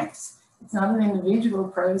act. It's not an individual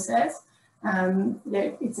process.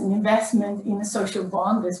 It's an investment in a social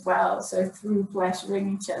bond as well. So through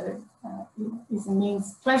pleasuring each other is a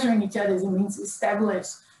means, pleasuring each other is a means to establish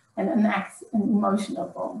and enact an emotional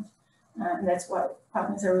bond. And that's why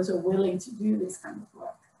partners are also willing to do this kind of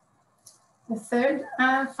work. The third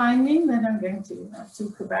finding that I'm going to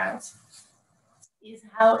talk about is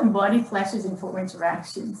how embodied pleasures inform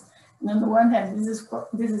interactions. And on the one hand, this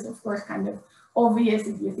is of course kind of obvious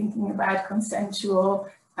if you're thinking about consensual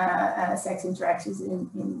sex interactions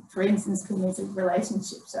in, for instance, committed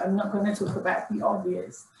relationships. So I'm not going to talk about the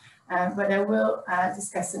obvious, but I will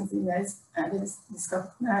discuss something that is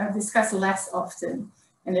discussed less often,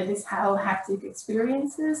 and that is how haptic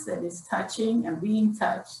experiences, that is touching and being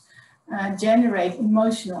touched, generate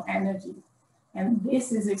emotional energy. And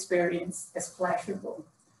this is experienced as pleasurable.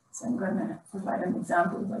 So I'm going to provide an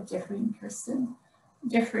example by Jeffrey and Kirsten.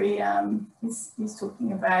 Jeffrey, he's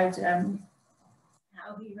talking about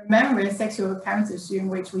how he remembers sexual encounters during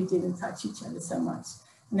which we didn't touch each other so much.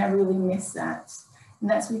 And I really miss that. And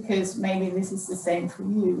that's because maybe this is the same for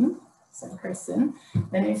you, so Kirsten,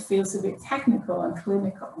 then it feels a bit technical and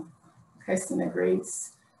clinical. Kirsten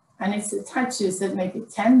agrees. And it's the touches that make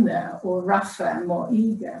it tender or rougher and more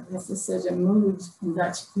eager. There's a certain mood in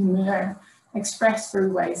Dutch humor expressed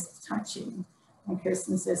through ways of touching. And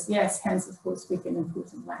Kirsten says, yes, hence of course speak an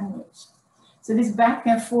important language. So this back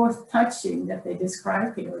and forth touching that they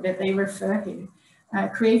describe here, or that they refer here,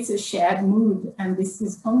 creates a shared mood. And this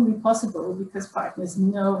is only possible because partners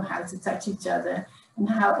know how to touch each other and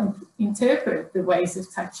how to interpret the ways of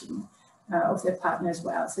touching of their partner as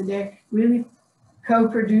well. So they're really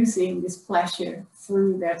co-producing this pleasure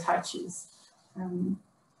through their touches and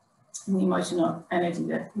the emotional energy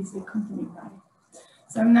that is accompanied by.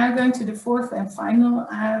 So I'm now going to the fourth and final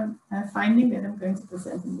finding that I'm going to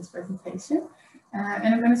present in this presentation.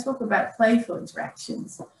 And I'm going to talk about playful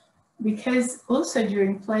interactions, because also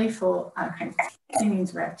during playful kind of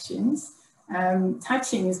interactions,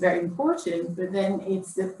 touching is very important, but then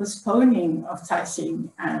it's the postponing of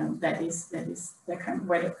touching that is the kind of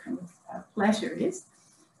where the kind of pleasure is.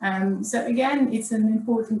 So again, it's an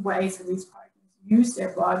important way for these partners to use their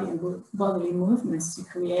body and bodily movements to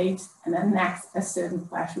create and enact a certain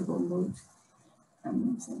pleasurable mood. So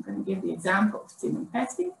I'm going to give the example of Tim and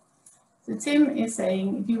Patty. So Tim is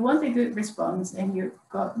saying, if you want a good response, and you've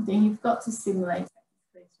got to stimulate the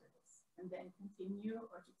clitoris, and then continue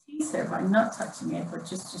or to tease her by not touching it, but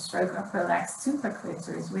just to stroke up her legs to her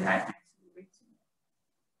clitoris without actually reaching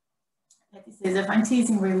it. Patty says, if I'm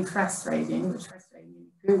teasing really frustrating, which frustrating in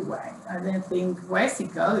a good way, I then think, where's he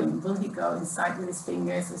going? Will he go inside with his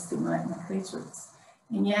fingers or stimulate my clitoris?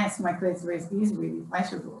 And yes, my clitoris is really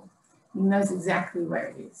pleasurable. He knows exactly where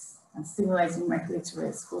it is. And stimulating my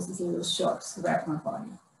clitoris causes little shocks throughout my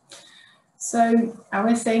body. So I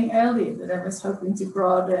was saying earlier that I was hoping to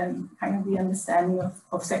broaden kind of the understanding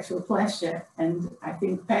of sexual pleasure. And I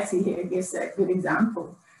think Patty here gives a good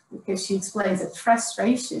example, because she explains that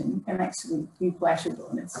frustration can actually be pleasurable.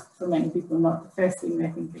 And it's for many people not the first thing they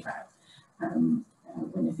think about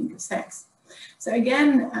when they think of sex. So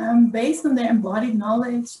again, based on their embodied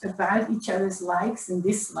knowledge about each other's likes and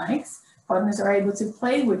dislikes, partners are able to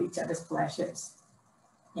play with each other's pleasures.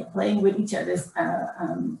 They're playing with each other's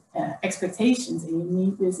expectations, and you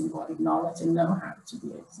need this embodied knowledge and know-how to be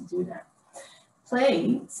able to do that.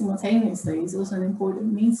 Play, simultaneously, is also an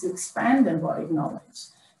important means to expand embodied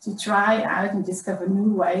knowledge, to try out and discover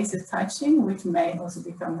new ways of touching, which may also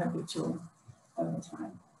become habitual over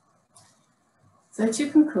time. So to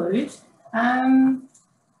conclude,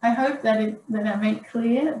 I hope that I made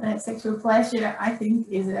clear that sexual pleasure, I think,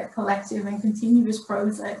 is a collective and continuous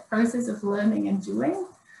process of learning and doing,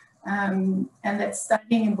 and that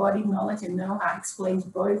studying embodied knowledge and know-how explains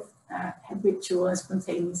both habitual and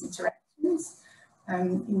spontaneous interactions.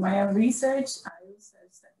 In my own research, I also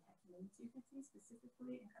study heteronormativity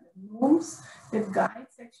specifically, and kind of norms that guide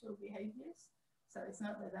sexual behaviors. So it's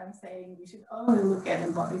not that I'm saying we should only look at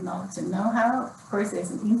embodied knowledge and know-how. Of course,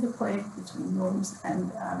 there's an interplay between norms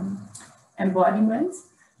and embodiment.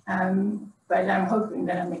 But I'm hoping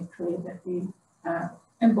that I make clear that the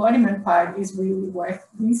embodiment part is really worth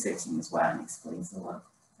researching as well, and explains a lot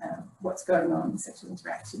what's going on in sexual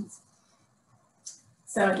interactions.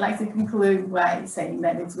 So I'd like to conclude by saying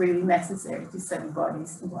that it's really necessary to study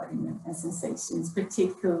bodies, embodiment, and sensations,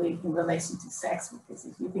 particularly in relation to sex, because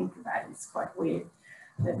if you think about it, it's quite weird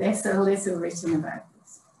that there's so little written about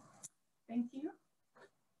this. Thank you.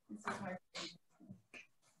 This is my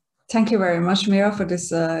Thank you very much, Myra, for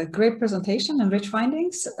this great presentation and rich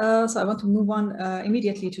findings. So I want to move on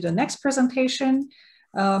immediately to the next presentation,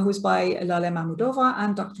 who's by Lale Mahmudova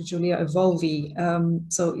and Dr. Giulia Evolvi.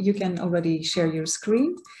 So you can already share your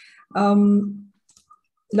screen.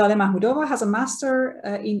 Lale Mahmudova has a master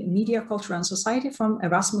in Media, Culture and Society from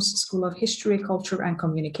Erasmus School of History, Culture and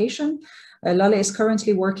Communication. Lale is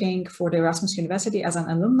currently working for the Erasmus University as an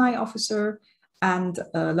alumni officer, and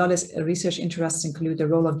Lale's research interests include the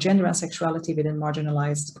role of gender and sexuality within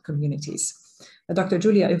marginalized communities. Dr.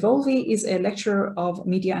 Giulia Evolvi is a lecturer of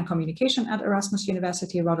media and communication at Erasmus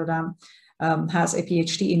University, Rotterdam, has a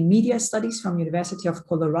PhD in media studies from University of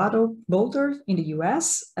Colorado Boulder in the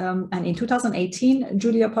US. And in 2018,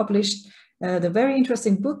 Giulia published the very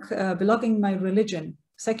interesting book, Belonging My Religion,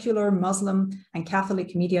 Secular, Muslim and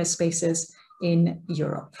Catholic Media Spaces in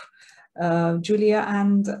Europe. Giulia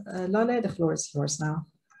and Lale, the floor is yours now.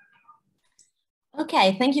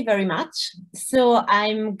 Okay, thank you very much. So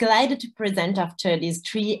I'm glad to present after these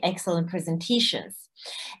 3 excellent presentations.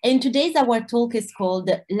 And today's our talk is called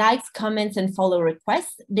Likes, Comments and Follow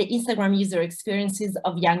Requests, the Instagram User Experiences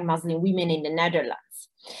of Young Muslim Women in the Netherlands.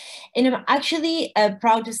 And I'm actually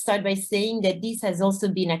proud to start by saying that this has also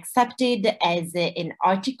been accepted as an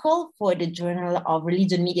article for the Journal of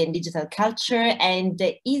Religion, Media and Digital Culture and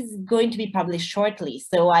is going to be published shortly.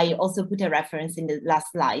 So I also put a reference in the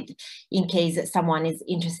last slide in case someone is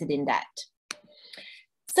interested in that.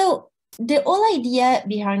 So the whole idea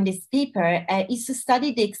behind this paper is to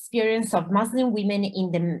study the experience of Muslim women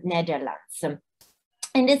in the Netherlands,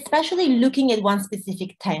 and especially looking at one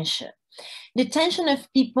specific tension. The tension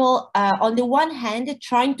of people, on the one hand,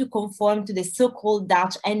 trying to conform to the so-called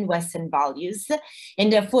Dutch and Western values,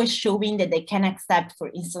 and therefore showing that they can accept,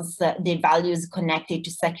 for instance, the values connected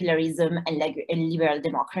to secularism and liberal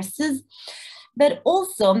democracies, but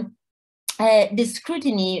also the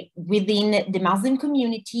scrutiny within the Muslim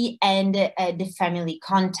community and the family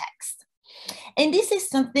context. And this is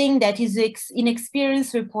something that is in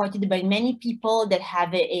experience reported by many people that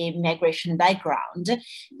have a migration background,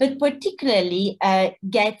 but particularly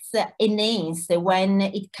gets enhanced when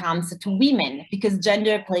it comes to women, because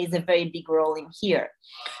gender plays a very big role in here.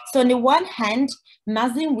 So on the one hand,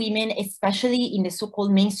 Muslim women, especially in the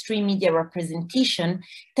so-called mainstream media representation,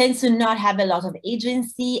 tends to not have a lot of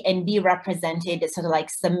agency and be represented sort of like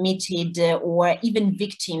submitted or even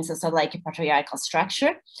victims of sort of like a patriarchal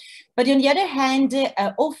structure. But on the other hand,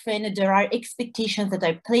 often there are expectations that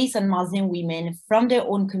are placed on Muslim women from their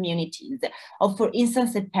own communities of, for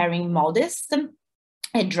instance, appearing modest,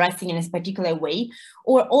 dressing in a particular way,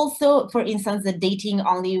 or also, for instance, dating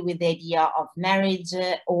only with the idea of marriage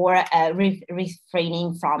or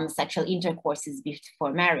refraining from sexual intercourses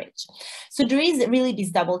before marriage. So there is really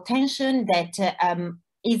this double tension that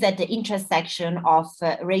is at the intersection of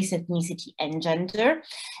race, ethnicity, and gender,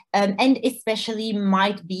 and especially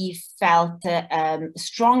might be felt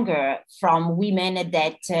stronger from women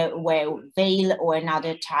that wear veil or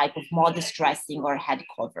another type of modest dressing or head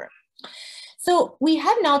cover. So we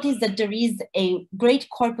have noticed that there is a great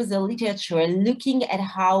corpus of literature looking at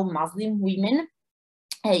how Muslim women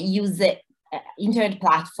use internet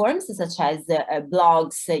platforms such as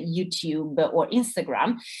blogs, YouTube, or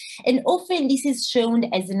Instagram. And often this is shown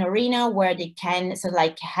as an arena where they can sort of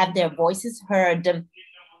like have their voices heard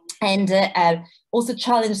and also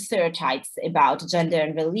challenge stereotypes about gender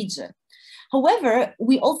and religion. However,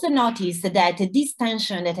 we also notice that this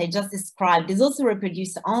tension that I just described is also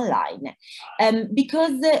reproduced online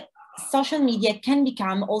because social media can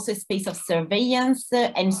become also a space of surveillance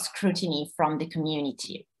and scrutiny from the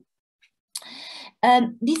community.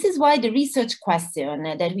 This is why the research question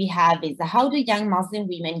that we have is, how do young Muslim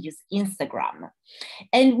women use Instagram?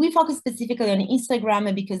 And we focus specifically on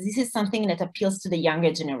Instagram because this is something that appeals to the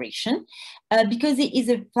younger generation, because it is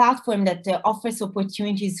a platform that offers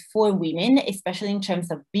opportunities for women, especially in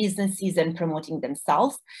terms of businesses and promoting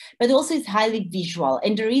themselves, but also is highly visual.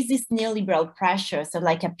 And there is this neoliberal pressure, so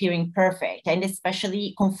like appearing perfect and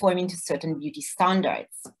especially conforming to certain beauty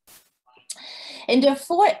standards. And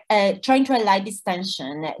therefore, trying to highlight this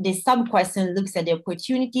tension, the sub-question looks at the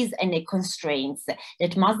opportunities and the constraints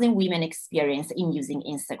that Muslim women experience in using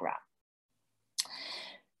Instagram.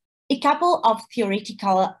 A couple of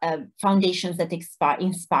theoretical foundations that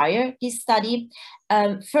inspire this study.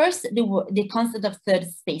 First, the concept of third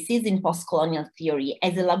spaces in post-colonial theory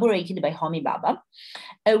as elaborated by Homi Bhabha,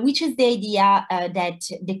 which is the idea that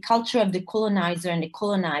the culture of the colonizer and the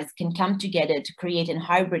colonized can come together to create a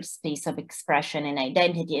hybrid space of expression and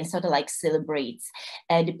identity, and sort of like celebrates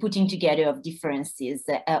the putting together of differences,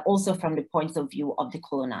 also from the points of view of the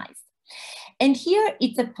colonized. And here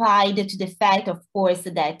it's applied to the fact, of course,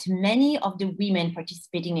 that many of the women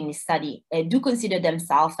participating in the study do consider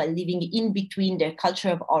themselves living in between their culture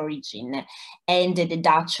of origin and the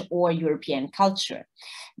Dutch or European culture.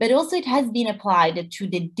 But also it has been applied to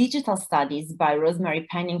the digital studies by Rosemary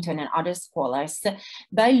Pennington and other scholars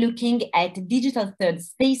by looking at digital third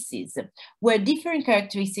spaces, where different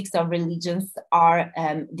characteristics of religions are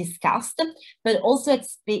discussed, but also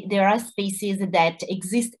there are spaces that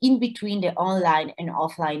exist in between the online and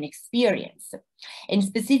offline experience. And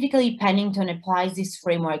specifically, Pennington applies this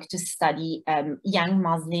framework to study young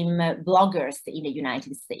Muslim bloggers in the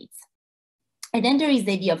United States. And then there is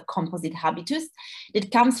the idea of composite habitus that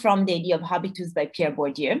comes from the idea of habitus by Pierre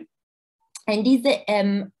Bourdieu. And this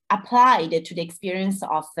applied to the experience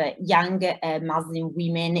of young Muslim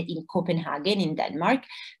women in Copenhagen in Denmark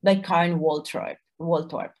by Karen Waltorp,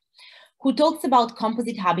 who talks about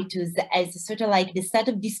composite habitus as sort of like the set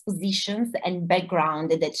of dispositions and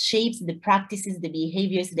background that shapes the practices, the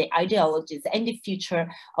behaviors, the ideologies, and the future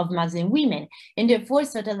of Muslim women, and therefore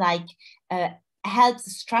sort of like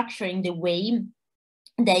helps structuring the way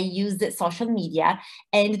they use social media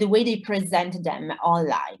and the way they present them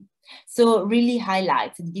online. So really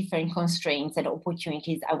highlights the different constraints and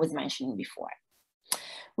opportunities I was mentioning before.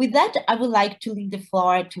 With that, I would like to leave the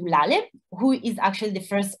floor to Lale, who is actually the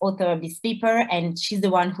first author of this paper, and she's the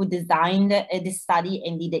one who designed the study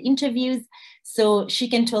and did the interviews. So she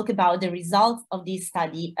can talk about the results of this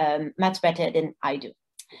study much better than I do.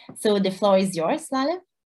 So the floor is yours, Lale.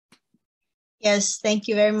 Yes, thank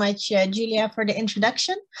you very much, Giulia, for the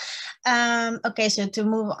introduction. Okay, so to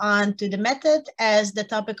move on to the method, as the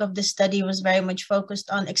topic of the study was very much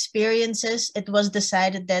focused on experiences, it was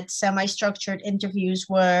decided that semi-structured interviews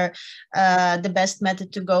were the best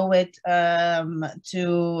method to go with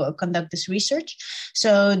to conduct this research.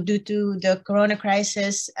 So due to the corona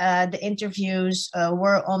crisis, the interviews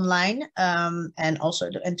were online and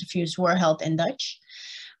also the interviews were held in Dutch.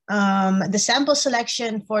 The sample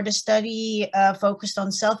selection for the study focused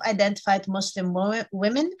on self-identified Muslim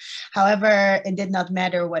women. However, it did not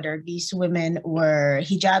matter whether these women were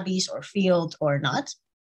hijabis or veiled or not.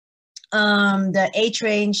 The age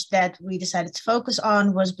range that we decided to focus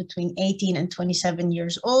on was between 18 and 27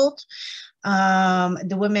 years old.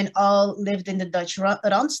 The women all lived in the Dutch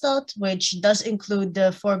Randstad, which does include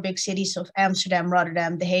the 4 big cities of Amsterdam,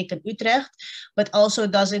 Rotterdam, The Hague, and Utrecht, but also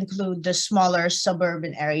does include the smaller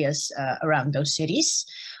suburban areas around those cities.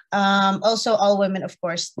 Also, all women, of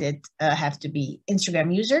course, did have to be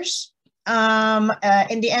Instagram users.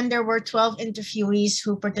 In the end, there were 12 interviewees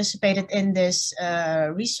who participated in this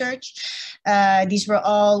research. These were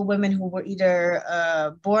all women who were either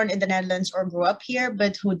born in the Netherlands or grew up here,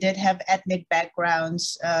 but who did have ethnic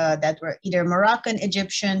backgrounds that were either Moroccan,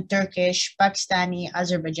 Egyptian, Turkish, Pakistani,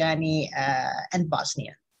 Azerbaijani, and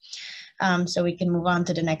Bosnian. So we can move on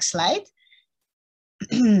to the next slide.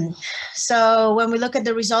 So when we look at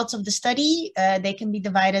the results of the study, they can be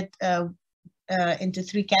divided into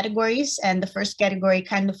 3 categories, and the first category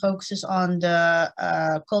kind of focuses on the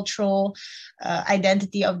cultural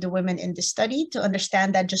identity of the women in the study, to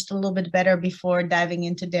understand that just a little bit better before diving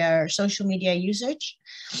into their social media usage.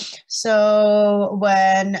 So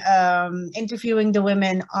when interviewing the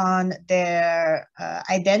women on their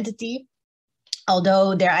identity,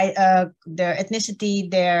 although their ethnicity,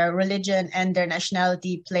 their religion, and their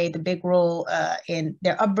nationality played a big role in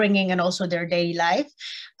their upbringing and also their daily life,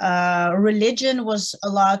 religion was a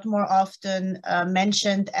lot more often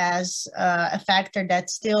mentioned as a factor that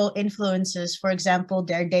still influences, for example,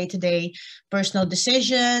 their day-to-day personal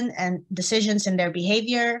decisions in their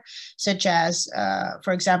behavior, such as,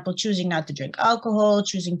 for example, choosing not to drink alcohol,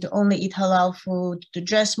 choosing to only eat halal food, to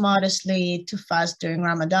dress modestly, to fast during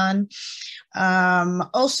Ramadan.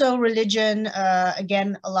 Also, religion,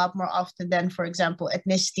 again, a lot more often than, for example,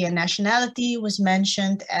 ethnicity and nationality, was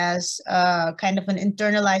mentioned as kind of an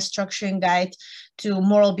internalized structuring guide to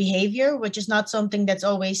moral behavior, which is not something that's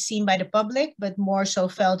always seen by the public, but more so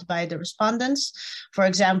felt by the respondents. For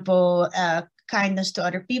example, kindness to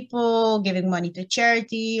other people, giving money to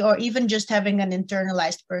charity, or even just having an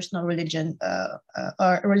internalized personal religion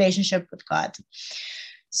or relationship with God.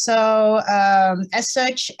 So as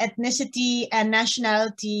such, ethnicity and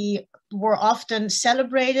nationality were often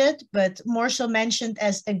celebrated, but more so mentioned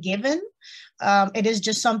as a given. It is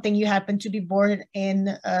just something you happen to be born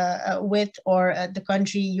in with, or the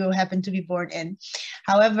country you happen to be born in.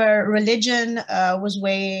 However, religion was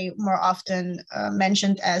way more often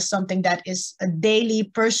mentioned as something that is a daily,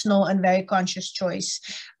 personal, and very conscious choice.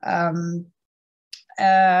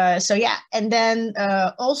 So yeah, and then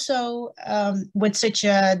also with such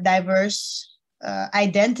a diverse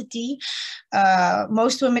identity,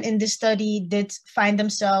 most women in this study did find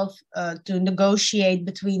themselves to negotiate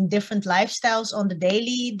between different lifestyles on the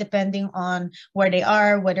daily, depending on where they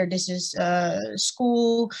are, whether this is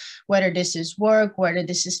school, whether this is work, whether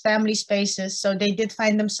this is family spaces. So they did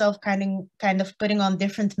find themselves kind of putting on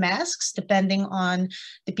different masks, depending on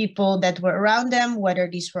the people that were around them, whether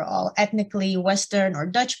these were all ethnically Western or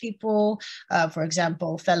Dutch people, for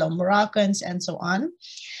example, fellow Moroccans, and so on.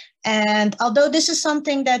 And although this is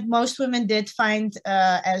something that most women did find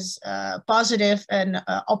as positive and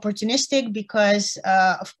opportunistic, because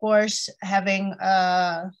of course, having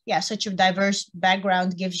such a diverse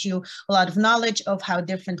background gives you a lot of knowledge of how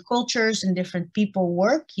different cultures and different people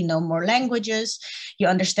work. You know more languages, you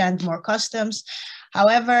understand more customs.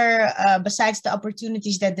 However, besides the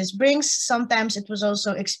opportunities that this brings, sometimes it was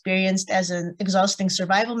also experienced as an exhausting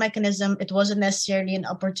survival mechanism. It wasn't necessarily an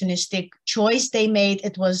opportunistic choice they made.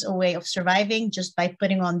 It was a way of surviving just by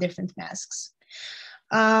putting on different masks.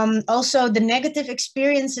 Also, the negative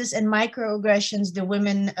experiences and microaggressions the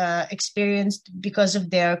women experienced because of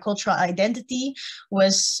their cultural identity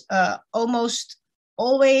was almost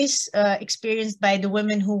always experienced by the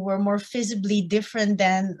women who were more visibly different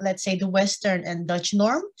than, let's say, the Western and Dutch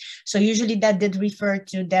norm. So usually that did refer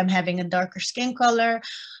to them having a darker skin color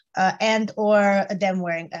and or them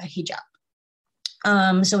wearing a hijab.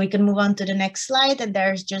 So we can move on to the next slide, and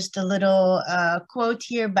there's just a little quote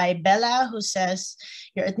here by Bella, who says,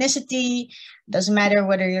 your ethnicity doesn't matter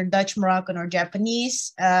whether you're Dutch, Moroccan, or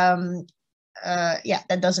Japanese. Yeah,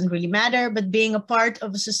 that doesn't really matter, but being a part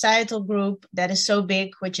of a societal group that is so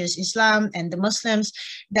big, which is Islam and the Muslims,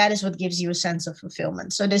 that is what gives you a sense of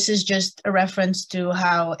fulfillment. So this is just a reference to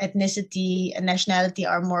how ethnicity and nationality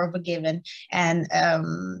are more of a given, and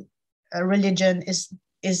religion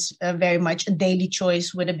is very much a daily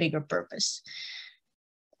choice with a bigger purpose.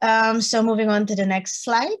 So moving on to the next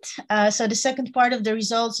slide. So the second part of the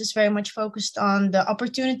results is very much focused on the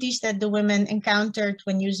opportunities that the women encountered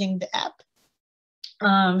when using the app.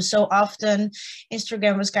 So often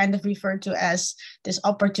Instagram was kind of referred to as this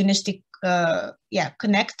opportunistic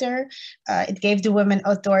connector. It gave the women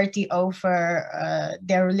authority over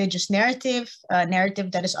their religious narrative,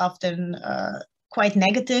 narrative that is often quite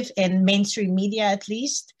negative in mainstream media, at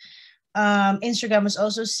least. Instagram was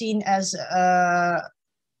also seen as a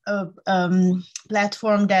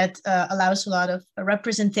platform that allows a lot of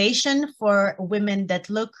representation for women that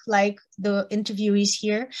look like the interviewees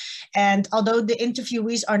here. And although the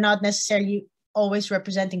interviewees are not necessarily always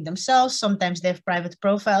representing themselves, sometimes they have private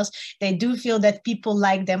profiles, they do feel that people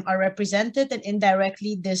like them are represented, and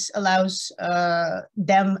indirectly this allows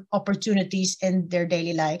them opportunities in their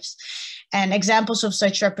daily lives. And examples of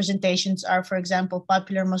such representations are, for example,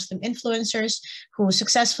 popular Muslim influencers who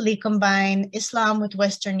successfully combine Islam with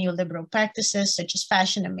Western neoliberal practices such as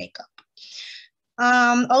fashion and makeup.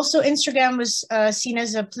 Also, Instagram was seen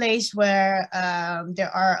as a place where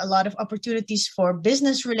there are a lot of opportunities for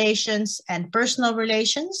business relations and personal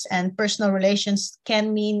relations. And personal relations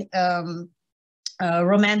can mean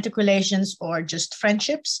romantic relations or just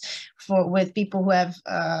friendships with people who have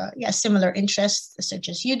similar interests such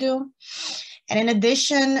as you do. And in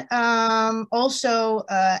addition, also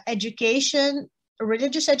education,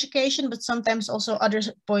 religious education, but sometimes also other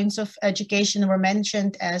points of education were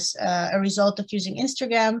mentioned as a result of using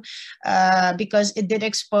Instagram, because it did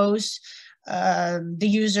expose the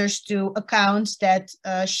users to accounts that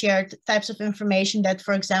shared types of information that,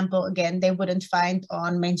 for example, again, they wouldn't find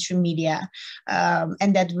on mainstream media,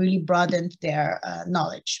 and that really broadened their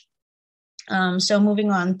knowledge. So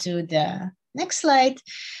moving on to the next slide.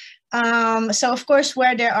 So of course,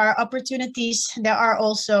 where there are opportunities, there are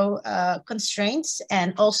also constraints,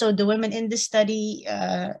 and also the women in this study,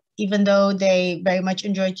 even though they very much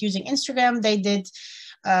enjoyed using Instagram, they did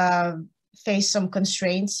face some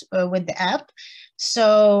constraints with the app.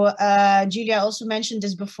 So Giulia also mentioned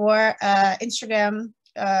this before, Instagram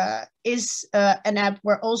is an app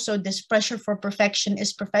where also this pressure for perfection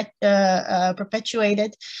is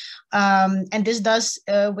perpetuated. And this does,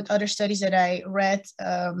 with other studies that I read,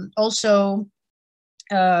 also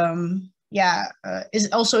is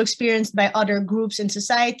also experienced by other groups in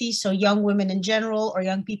society, so young women in general or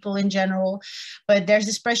young people in general. But there's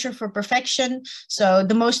this pressure for perfection. So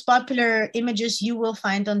the most popular images you will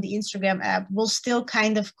find on the Instagram app will still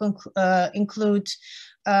kind of include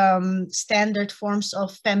standard forms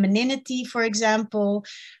of femininity, for example,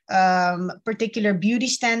 particular beauty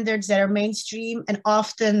standards that are mainstream and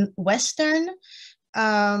often Western,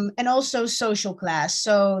 and also social class.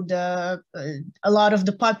 So a lot of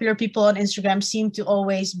the popular people on Instagram seem to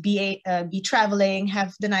always be traveling,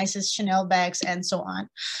 have the nicest Chanel bags, and so on.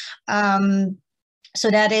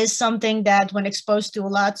 So that is something that, when exposed to a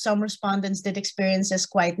lot, some respondents did experience as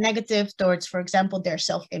quite negative towards, for example, their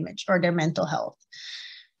self-image or their mental health.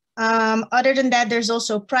 Other than that, there's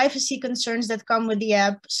also privacy concerns that come with the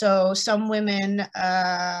app. So some women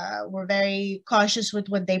were very cautious with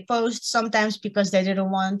what they post, sometimes because they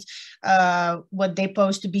didn't want what they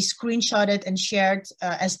post to be screenshotted and shared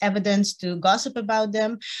as evidence to gossip about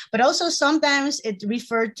them. But also sometimes it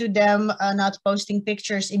referred to them not posting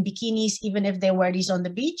pictures in bikinis, even if they wear these on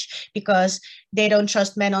the beach, because they don't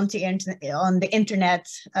trust men on the internet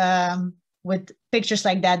with pictures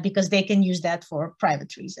like that, because they can use that for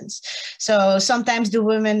private reasons. So sometimes the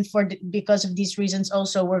women, because of these reasons,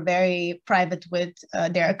 also were very private with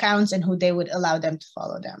their accounts and who they would allow them to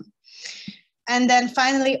follow them. And then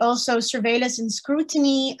finally, also surveillance and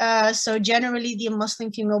scrutiny. So generally, the Muslim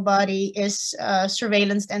female body is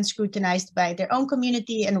surveillanced and scrutinized by their own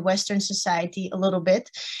community and Western society a little bit.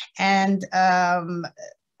 And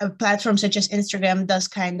a platform such as Instagram does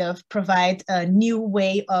kind of provide a new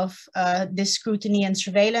way of this scrutiny and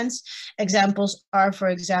surveillance. Examples are, for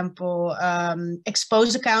example,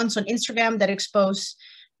 expose accounts on Instagram that expose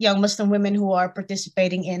young Muslim women who are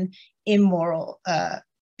participating in immoral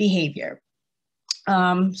behavior.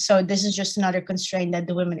 So this is just another constraint that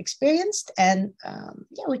the women experienced. And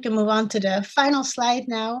yeah, we can move on to the final slide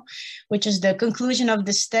now, which is the conclusion of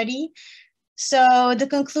the study. So the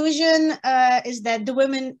conclusion is that the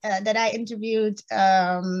women that I interviewed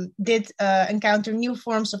did encounter new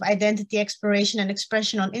forms of identity exploration and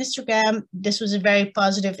expression on Instagram. This was a very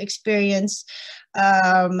positive experience.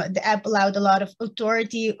 The app allowed a lot of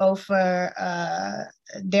authority over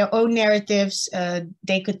their own narratives.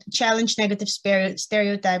 They could challenge negative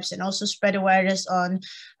stereotypes and also spread awareness on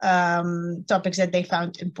topics that they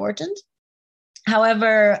found important.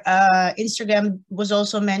 However, Instagram was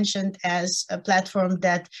also mentioned as a platform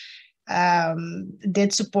that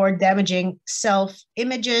did support damaging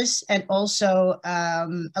self-images and also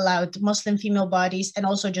allowed Muslim female bodies and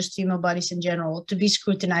also just female bodies in general to be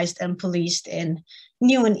scrutinized and policed in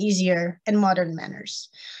new and easier and modern manners.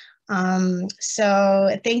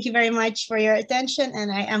 So thank you very much for your attention,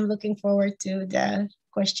 and I am looking forward to the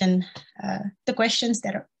questions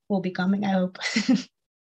that will be coming, I hope.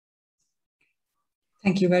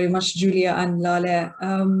 Thank you very much, Giulia and Lale.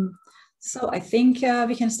 So I think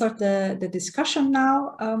we can start the discussion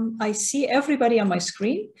now. I see everybody on my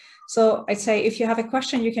screen. So I'd say if you have a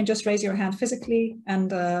question, you can just raise your hand physically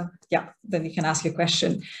and yeah, then you can ask your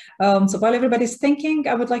question. So while everybody's thinking,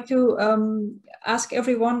 I would like to ask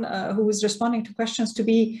everyone who is responding to questions to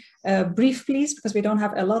be brief, please, because we don't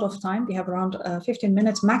have a lot of time. We have around 15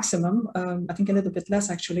 minutes maximum, I think a little bit less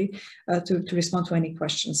actually, to respond to any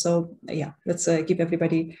questions. So yeah, let's give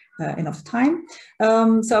everybody enough time.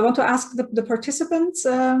 So I want to ask the participants,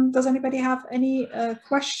 does anybody have any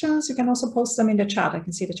questions? You can also post them in the chat. I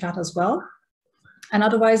can see the chat as well. And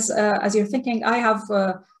otherwise, as you're thinking, I have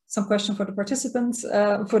some question for the participants,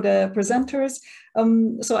 for the presenters.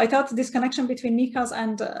 So I thought this connection between Nika's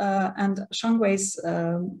and Shangwei's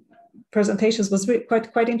presentations was really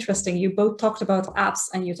quite interesting. You both talked about apps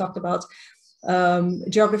and you talked about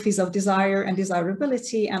geographies of desire and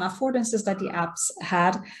desirability and affordances that the apps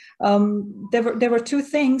had. There were two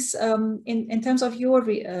things in terms of your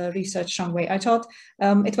research, Shangwei. I thought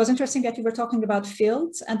it was interesting that you were talking about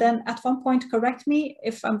fields, and then at one point, correct me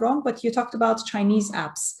if I'm wrong, but you talked about Chinese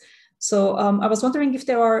apps. So I was wondering if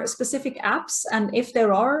there are specific apps, and if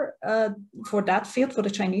there are for that field, for the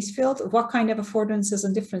Chinese field, what kind of affordances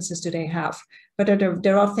and differences do they have? Whether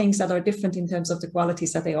there are things that are different in terms of the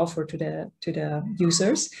qualities that they offer to the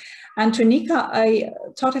users. And to Nika, I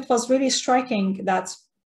thought it was really striking that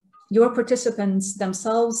your participants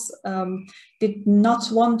themselves did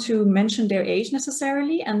not want to mention their age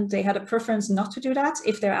necessarily, and they had a preference not to do that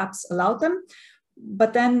if their apps allowed them.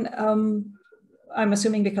 But then I'm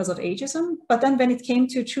assuming because of ageism, but then when it came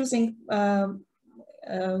to choosing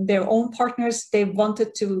their own partners, they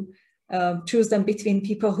wanted to choose them between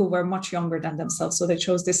people who were much younger than themselves. So they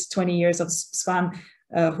chose this 20 years of span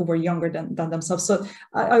who were younger than themselves. So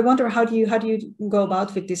I wonder, how do you go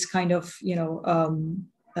about with this kind of, you know,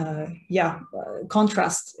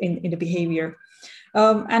 contrast in the behavior?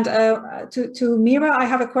 And to Myra, I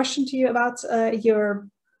have a question to you about your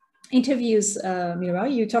interviews, Myra.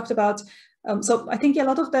 You talked about so I think a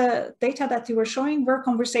lot of the data that you were showing were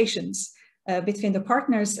conversations between the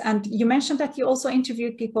partners. And you mentioned that you also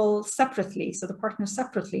interviewed people separately, so the partners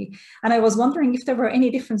separately. And I was wondering if there were any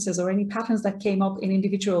differences or any patterns that came up in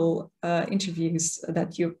individual interviews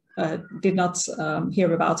that you did not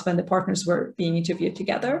hear about when the partners were being interviewed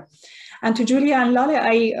together. And to Giulia and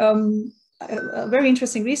Lale, very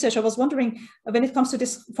interesting research. I was wondering, when it comes to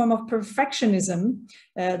this form of perfectionism,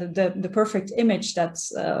 the perfect image that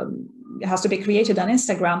has to be created on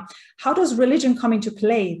Instagram, how does religion come into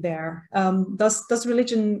play there? Does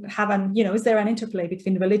religion have an, you know, is there an interplay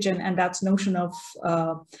between religion and that notion of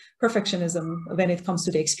perfectionism when it comes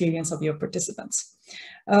to the experience of your participants?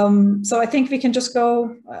 So I think we can just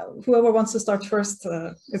go, whoever wants to start first,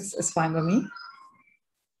 it's fine with me.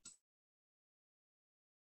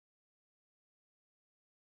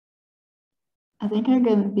 I think I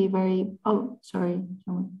can be very, oh, sorry.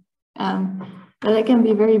 But I can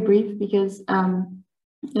be very brief because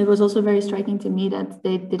it was also very striking to me that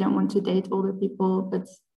they didn't want to date older people, but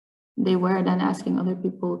they were then asking other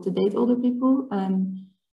people to date older people.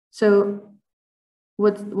 So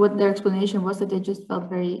what their explanation was that they just felt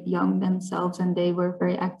very young themselves and they were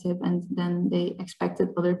very active, and then they expected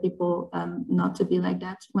other people not to be like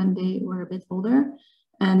that when they were a bit older.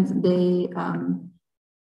 And they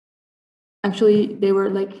actually, they were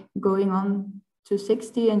like going on to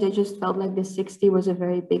 60, and they just felt like the 60 was a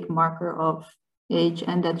very big marker of age,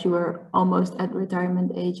 and that you were almost at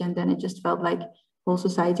retirement age. And then it just felt like whole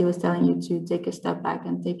society was telling you to take a step back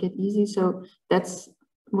and take it easy. So that's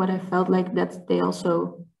what I felt like that they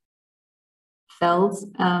also felt,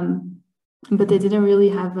 but they didn't really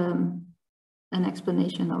have an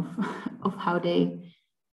explanation of how they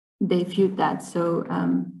viewed that. So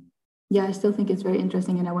yeah, I still think it's very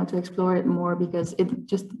interesting, and I want to explore it more because it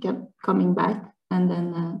just kept coming back. And then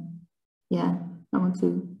yeah, I want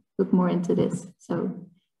to look more into this. So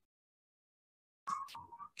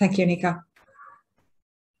thank you, Nika.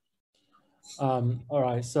 All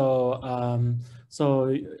right, so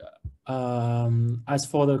as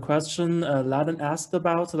for the question Ladan asked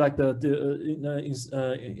about, like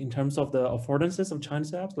in terms of the affordances of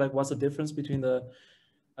Chinese apps, like what's the difference between the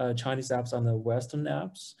Chinese apps and the Western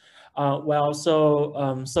apps? Well, so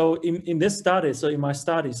in this study, so in my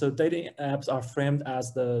study, so dating apps are framed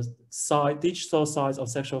as the digital sides of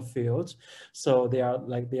sexual field. So they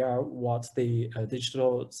are what the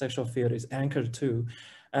digital sexual field is anchored to.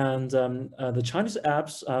 And the Chinese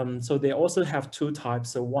apps, so they also have two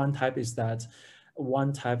types. So one type that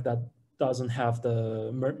doesn't have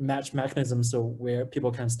the match mechanism, so where people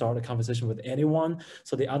can start a conversation with anyone.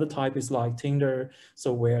 So the other type is like Tinder,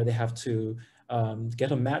 so where they have to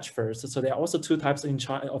get a match first. So there are also two types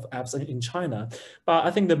of apps in China. But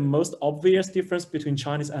I think the most obvious difference between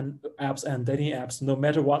Chinese apps and dating apps, no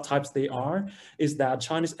matter what types they are, is that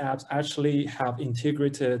Chinese apps actually have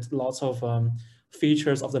integrated lots of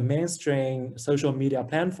features of the mainstream social media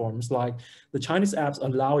platforms. Like the Chinese apps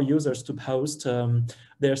allow users to post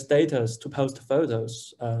their status, to post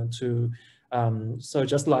photos, so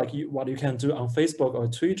just like what you can do on Facebook or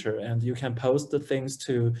Twitter, and you can post the things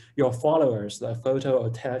to your followers, like photo or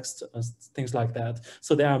text, things like that.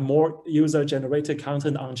 So there are more user-generated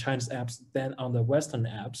content on Chinese apps than on the Western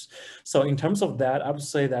apps. So in terms of that, I would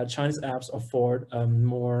say that Chinese apps afford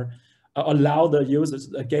allow the users,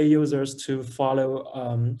 gay users, to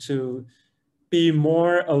follow, to be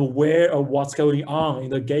more aware of what's going on in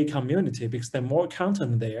the gay community because there's more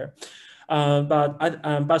content there.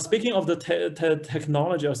 But speaking of the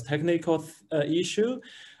technology or technical issue,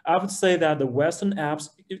 I would say that the Western apps,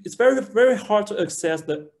 it's very, very hard to access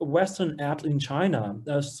the Western apps in China.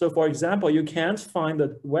 So for example, you can't find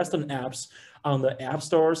the Western apps on the app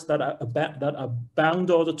stores that are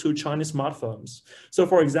bundled to Chinese smartphones. So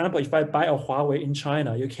for example, if I buy a Huawei in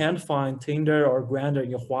China, you can't find Tinder or Grindr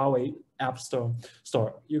in your Huawei app store.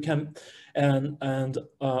 You can, and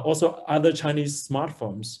also other Chinese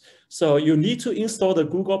smartphones. So you need to install the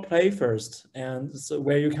Google Play first, and so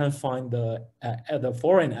where you can find the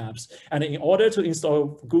foreign apps. And in order to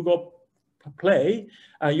install Google Play,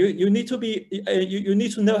 you need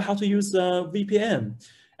to know how to use VPN.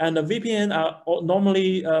 And the VPN are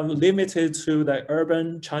normally limited to the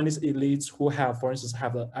urban Chinese elites who have, for instance,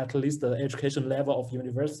 at least the education level of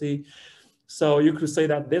university. So you could say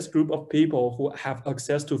that this group of people who have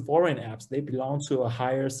access to foreign apps, they belong to a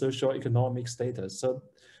higher socio-economic status.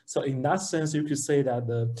 So in that sense, you could say that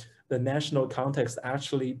the national context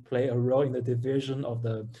actually play a role in the division of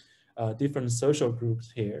the different social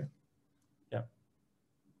groups here. Yeah.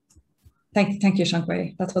 Thank you,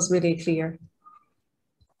 Shangwei. That was really clear.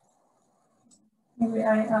 Maybe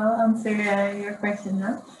I'll answer your question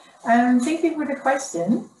now. Thank you for the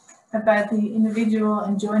question about the individual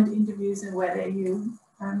and joint interviews and whether you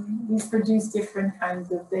produce different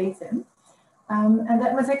kinds of data. And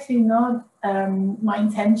that was actually not my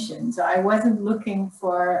intention. So I wasn't looking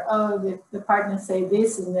for, oh, the partners say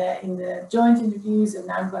this in the joint interviews, and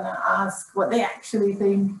now I'm going to ask what they actually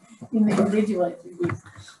think in the individual interviews.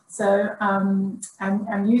 So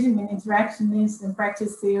I'm using an interactionist and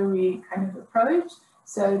practice theory kind of approach.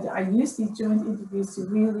 So I use these joint interviews to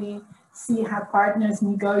really see how partners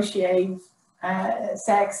negotiate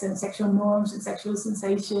sex and sexual norms and sexual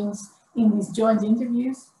sensations in these joint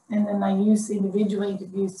interviews. And then I use individual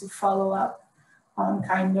interviews to follow up on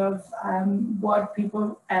kind of what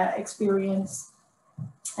people experience,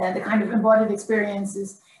 the kind of embodied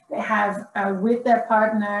experiences they have with their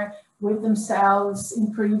partner, with themselves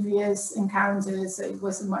in previous encounters. So it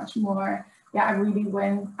was a much more, yeah, I really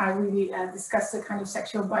discussed the kind of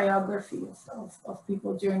sexual biography of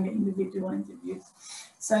people during the individual interviews.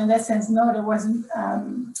 So in that sense, no, there wasn't,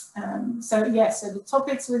 so yes, so the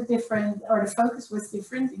topics were different, or the focus was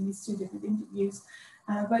different in these two different interviews.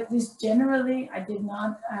 But just generally, I did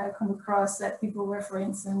not come across that people were, for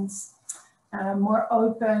instance, more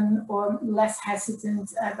open or less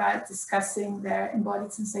hesitant about discussing their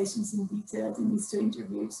embodied sensations in detail in these two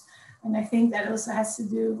interviews. And I think that also has to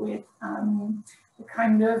do with the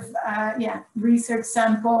kind of research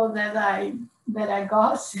sample that I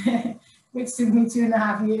got, which took me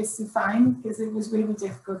 2.5 years to find, because it was really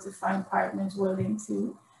difficult to find partners willing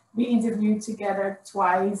to be interviewed together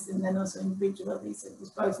twice and then also individually. So it was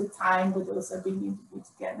both the time, but also being interviewed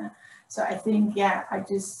together. So I think, I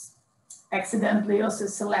just accidentally also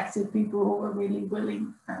selected people who were really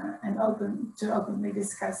willing and open to openly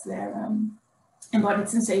discuss their embodied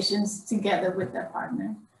sensations together with their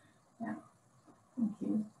partner. Yeah, thank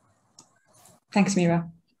you. Thanks, Myra.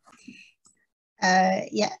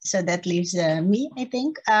 So that leaves me, I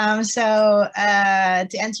think. To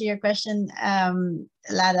answer your question,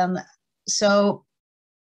 Ladan, so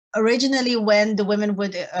originally when the women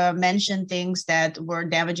would mention things that were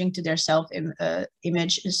damaging to their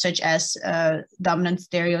self-image, such as dominant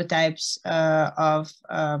stereotypes of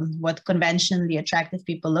what conventionally attractive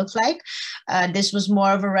people look like, this was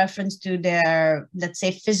more of a reference to their, let's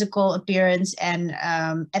say, physical appearance and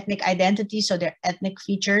ethnic identity, so their ethnic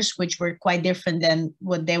features, which were quite different than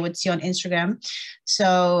what they would see on Instagram.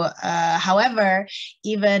 So, however,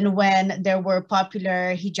 even when there were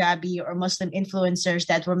popular hijabi or Muslim influencers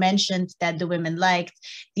that were mentioned that the women liked,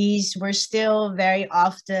 these were still very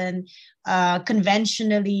often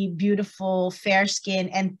conventionally beautiful, fair skin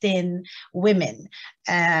and thin women.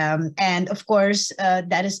 And of course,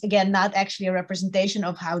 that is again not actually a representation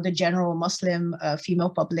of how the general Muslim female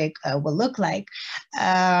public will look like.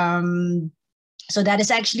 So that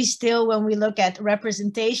is actually still, when we look at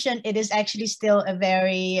representation, it is actually still a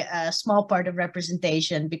very small part of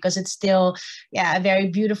representation, because it's still, a very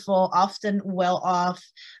beautiful, often well-off,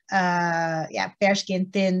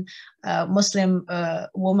 fair-skinned, thin Muslim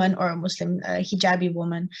woman or a Muslim hijabi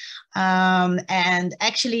woman. And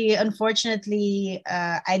actually, unfortunately,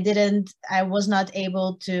 I was not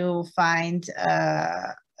able to find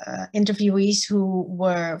interviewees who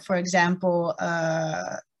were, for example,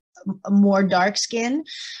 more dark skin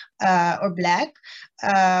or black.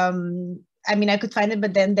 I mean, I could find it,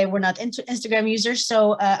 but then they were not Instagram users.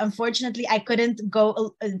 So unfortunately, I couldn't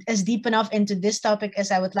go as deep enough into this topic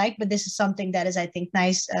as I would like, but this is something that is, I think,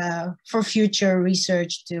 nice for future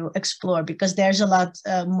research to explore, because there's a lot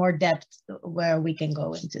more depth where we can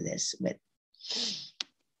go into this with.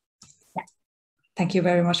 Yeah. Thank you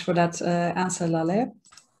very much for that answer, Lale.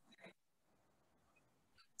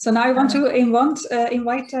 So now I want to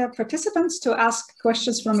invite participants to ask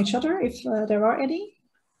questions from each other, if there are any.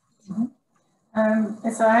 Mm-hmm.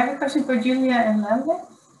 So I have a question for Giulia and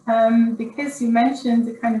Lale, because you mentioned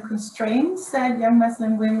the kind of constraints that young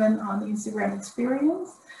Muslim women on Instagram experience.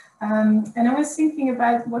 And I was thinking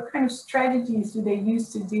about what kind of strategies do they use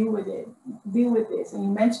to deal with this? And you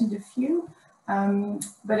mentioned a few.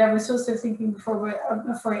 But I was also thinking before,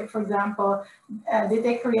 for example, did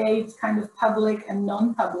they create kind of public and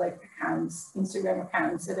non-public accounts, Instagram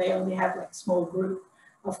accounts, so they only have like a small group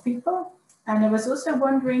of people? And I was also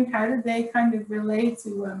wondering, how did they kind of relate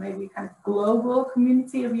to maybe kind of global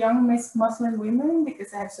community of young Muslim women,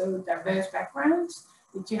 because they have so diverse backgrounds?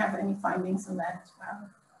 Did you have any findings on that as well?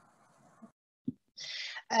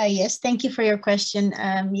 Yes, thank you for your question,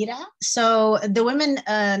 Myra. So the women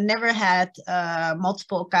never had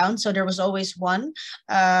multiple accounts, so there was always one,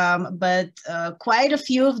 but quite a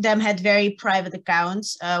few of them had very private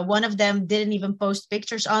accounts. One of them didn't even post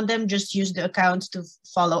pictures on them, just used the accounts to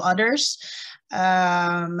follow others.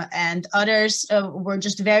 And others were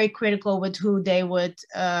just very critical with who they would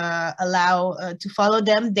allow to follow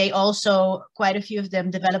them. They also, quite a few of them,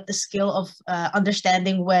 developed the skill of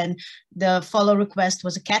understanding when the follow request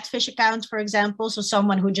was a catfish account, for example. So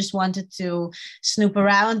someone who just wanted to snoop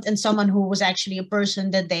around, and someone who was actually a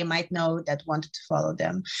person that they might know that wanted to follow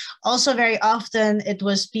them. Also, very often it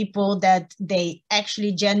was people that they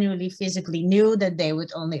actually genuinely physically knew that they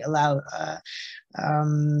would only allow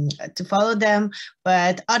to follow them,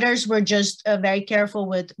 but others were just very careful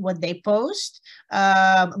with what they post,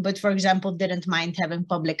 but for example didn't mind having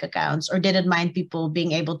public accounts, or didn't mind people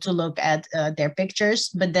being able to look at their pictures,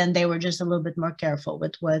 but then they were just a little bit more careful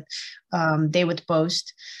with what they would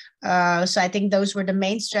post. So I think those were the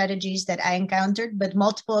main strategies that I encountered, but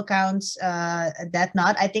multiple accounts, that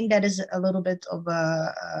not. I think that is a little bit of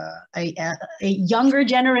a younger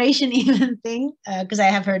generation even thing, because I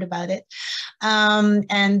have heard about it.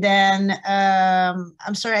 And then,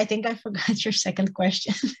 I'm sorry, I think I forgot your second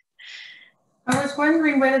question. I was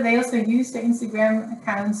wondering whether they also use their Instagram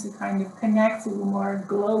accounts to kind of connect to a more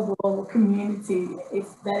global community, if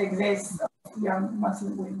that exists, of young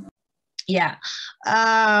Muslim women. Yeah,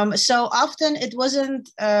 so often it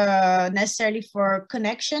wasn't necessarily for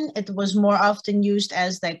connection. It was more often used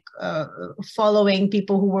as like following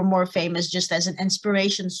people who were more famous, just as an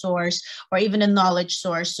inspiration source or even a knowledge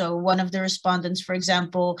source. So one of the respondents, for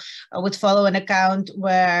example, would follow an account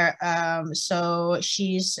where, so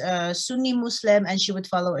she's Sunni Muslim and she would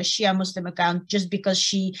follow a Shia Muslim account just because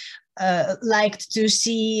she liked to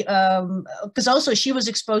see, because also she was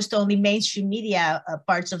exposed to only mainstream media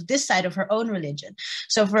parts of this side of her own religion.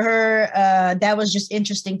 So for her, that was just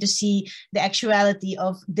interesting to see the actuality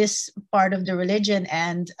of this part of the religion.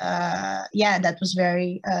 And yeah, that was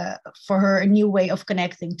very, for her, a new way of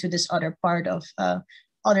connecting to this other part of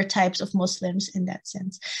other types of Muslims in that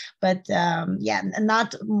sense. But yeah,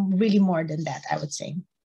 not really more than that, I would say.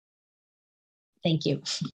 Thank you.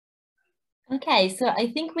 Okay, so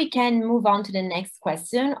I think we can move on to the next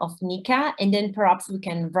question of Nika, and then perhaps we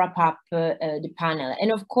can wrap up the panel.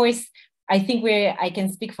 And of course, I think I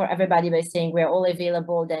can speak for everybody by saying we're all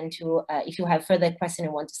available then to, if you have further questions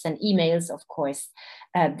and want to send emails, of course,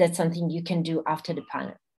 that's something you can do after the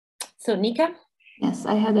panel. So Nika? Yes,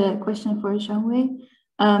 I had a question for Shangwei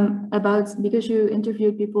about, because you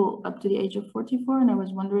interviewed people up to the age of 44, and I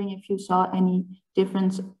was wondering if you saw any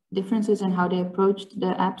differences in how they approached the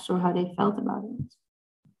apps or how they felt about it.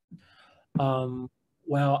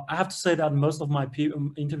 Well, I have to say that most of my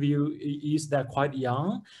interviewees, they're quite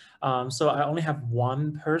young. So I only have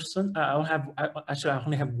one person. I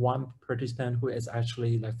only have one participant who is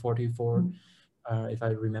actually like 44, if I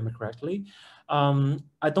remember correctly.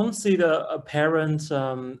 I don't see the apparent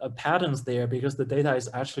patterns there because the data is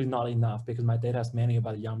actually not enough, because my data is mainly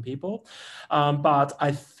about young people. But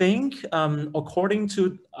I think according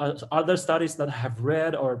to other studies that I have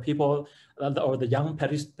read, or people or the young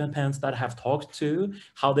participants that have talked to,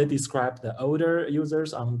 how they describe the older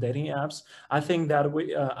users on dating apps, I think that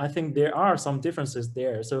I think there are some differences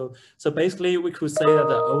there. So basically we could say that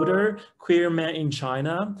the older queer men in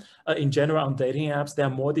China, in general on dating apps, they're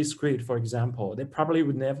more discreet. For example, they probably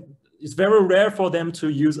would never, it's very rare for them to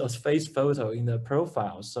use a face photo in the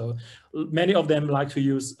profile. So many of them like to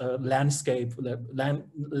use landscapes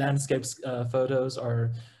photos,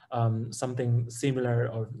 or something similar,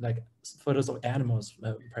 or like photos of animals,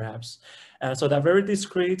 perhaps. And so they're very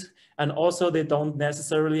discreet, and also they don't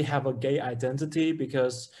necessarily have a gay identity,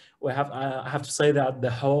 because I have to say that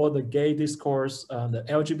the gay discourse, the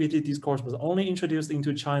LGBT discourse was only introduced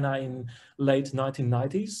into China in late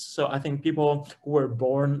 1990s. So I think people who were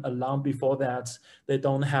born long before that, they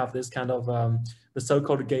don't have this kind of the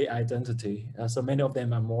so-called gay identity. So many of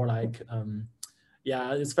them are more like,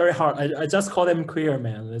 yeah, it's very hard. I just call them queer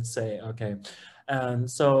men, let's say, okay. And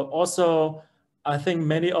so also, I think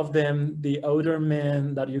many of them, the older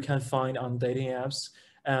men that you can find on dating apps,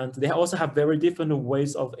 and they also have very different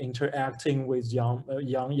ways of interacting with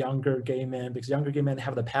younger gay men, because younger gay men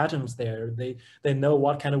have the patterns there. They know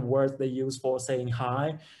what kind of words they use for saying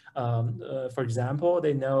hi. For example,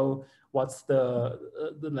 they know what's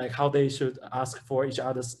like how they should ask for each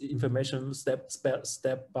other's information step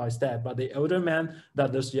by step. But the older men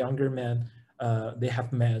that those younger men they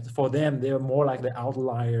have met, for them, they're more like the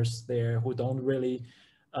outliers there, who don't really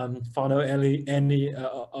follow any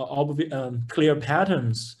clear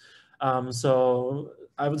patterns. So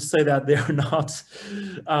I would say that they're not,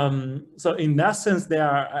 so in that sense,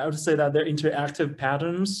 I would say that their interactive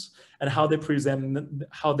patterns and how they present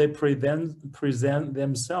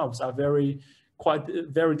themselves are very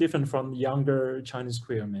different from younger Chinese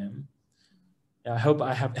queer men. Yeah, I hope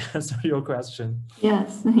I have answered your question.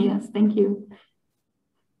 Yes, yes, thank you.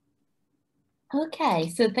 Okay,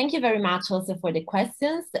 so thank you very much also for the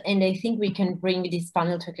questions, and I think we can bring this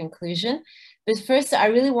panel to a conclusion. But first, I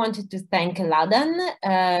really wanted to thank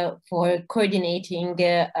Ladan for coordinating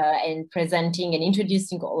and presenting and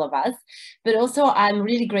introducing all of us. But also, I'm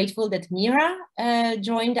really grateful that Myra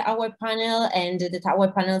joined our panel and that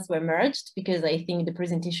our panels were merged, because I think the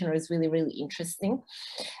presentation was really, really interesting.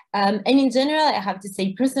 And in general, I have to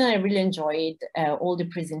say, personally, I really enjoyed all the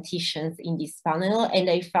presentations in this panel,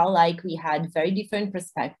 and I felt like we had very different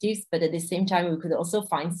perspectives, but at the same time, we could also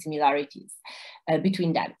find similarities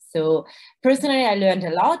between them. So personally, I learned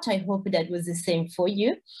a lot. I hope that was the same for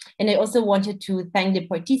you. And I also wanted to thank the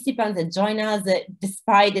participants that joined us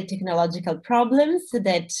despite the technological problems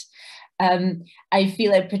that I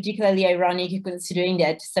feel are particularly ironic, considering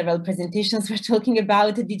that several presentations were talking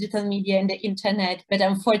about digital media and the internet, but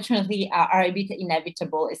unfortunately are a bit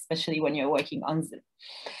inevitable, especially when you're working on Zoom.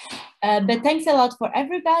 But thanks a lot for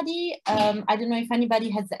everybody. I don't know if anybody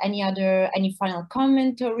has any final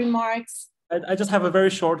comment or remarks. I just have a very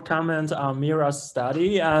short comment on Myra's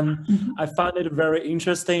study, and I found it very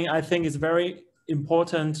interesting. I think it's very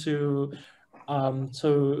important to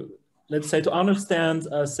let's say, to understand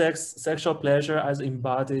sexual pleasure as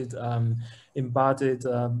embodied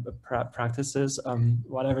practices,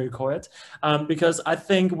 whatever you call it, because I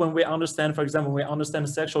think when we understand, for example, we understand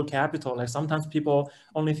sexual capital, like sometimes people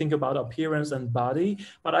only think about appearance and body,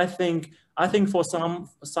 but I think for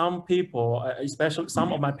some people, especially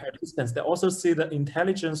some of my participants, they also see the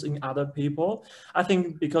intelligence in other people. I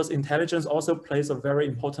think because intelligence also plays a very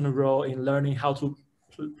important role in learning how to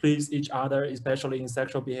please each other, especially in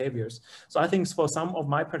sexual behaviors. So I think for some of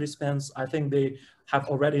my participants, I think they have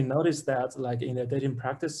already noticed that, like in their dating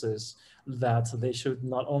practices, that they should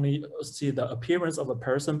not only see the appearance of a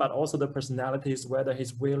person, but also the personalities, whether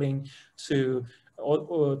he's willing to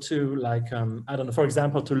or to, like, I don't know, for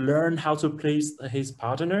example, to learn how to please his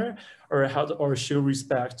partner, or or show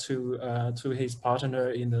respect to his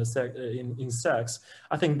partner in sex.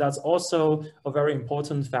 I think that's also a very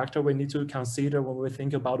important factor we need to consider when we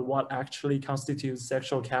think about what actually constitutes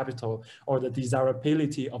sexual capital or the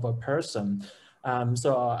desirability of a person.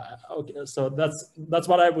 Okay, so that's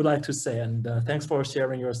what I would like to say, and thanks for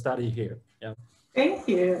sharing your study here. Yeah. Thank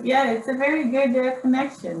you. Yeah, it's a very good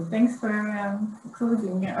connection. Thanks for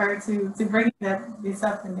concluding, or to bring this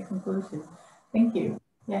up in the conclusion. Thank you.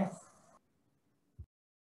 Yes.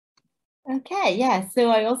 Okay, yeah, so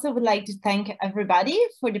I also would like to thank everybody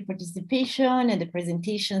for the participation and the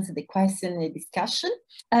presentations, and the question and the discussion.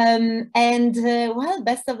 Well,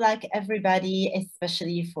 best of luck, everybody,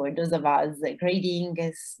 especially for those of us grading,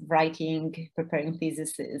 writing, preparing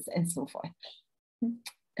theses, and so forth.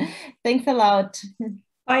 Thanks a lot.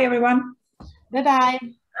 Bye, everyone.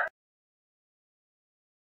 Bye-bye.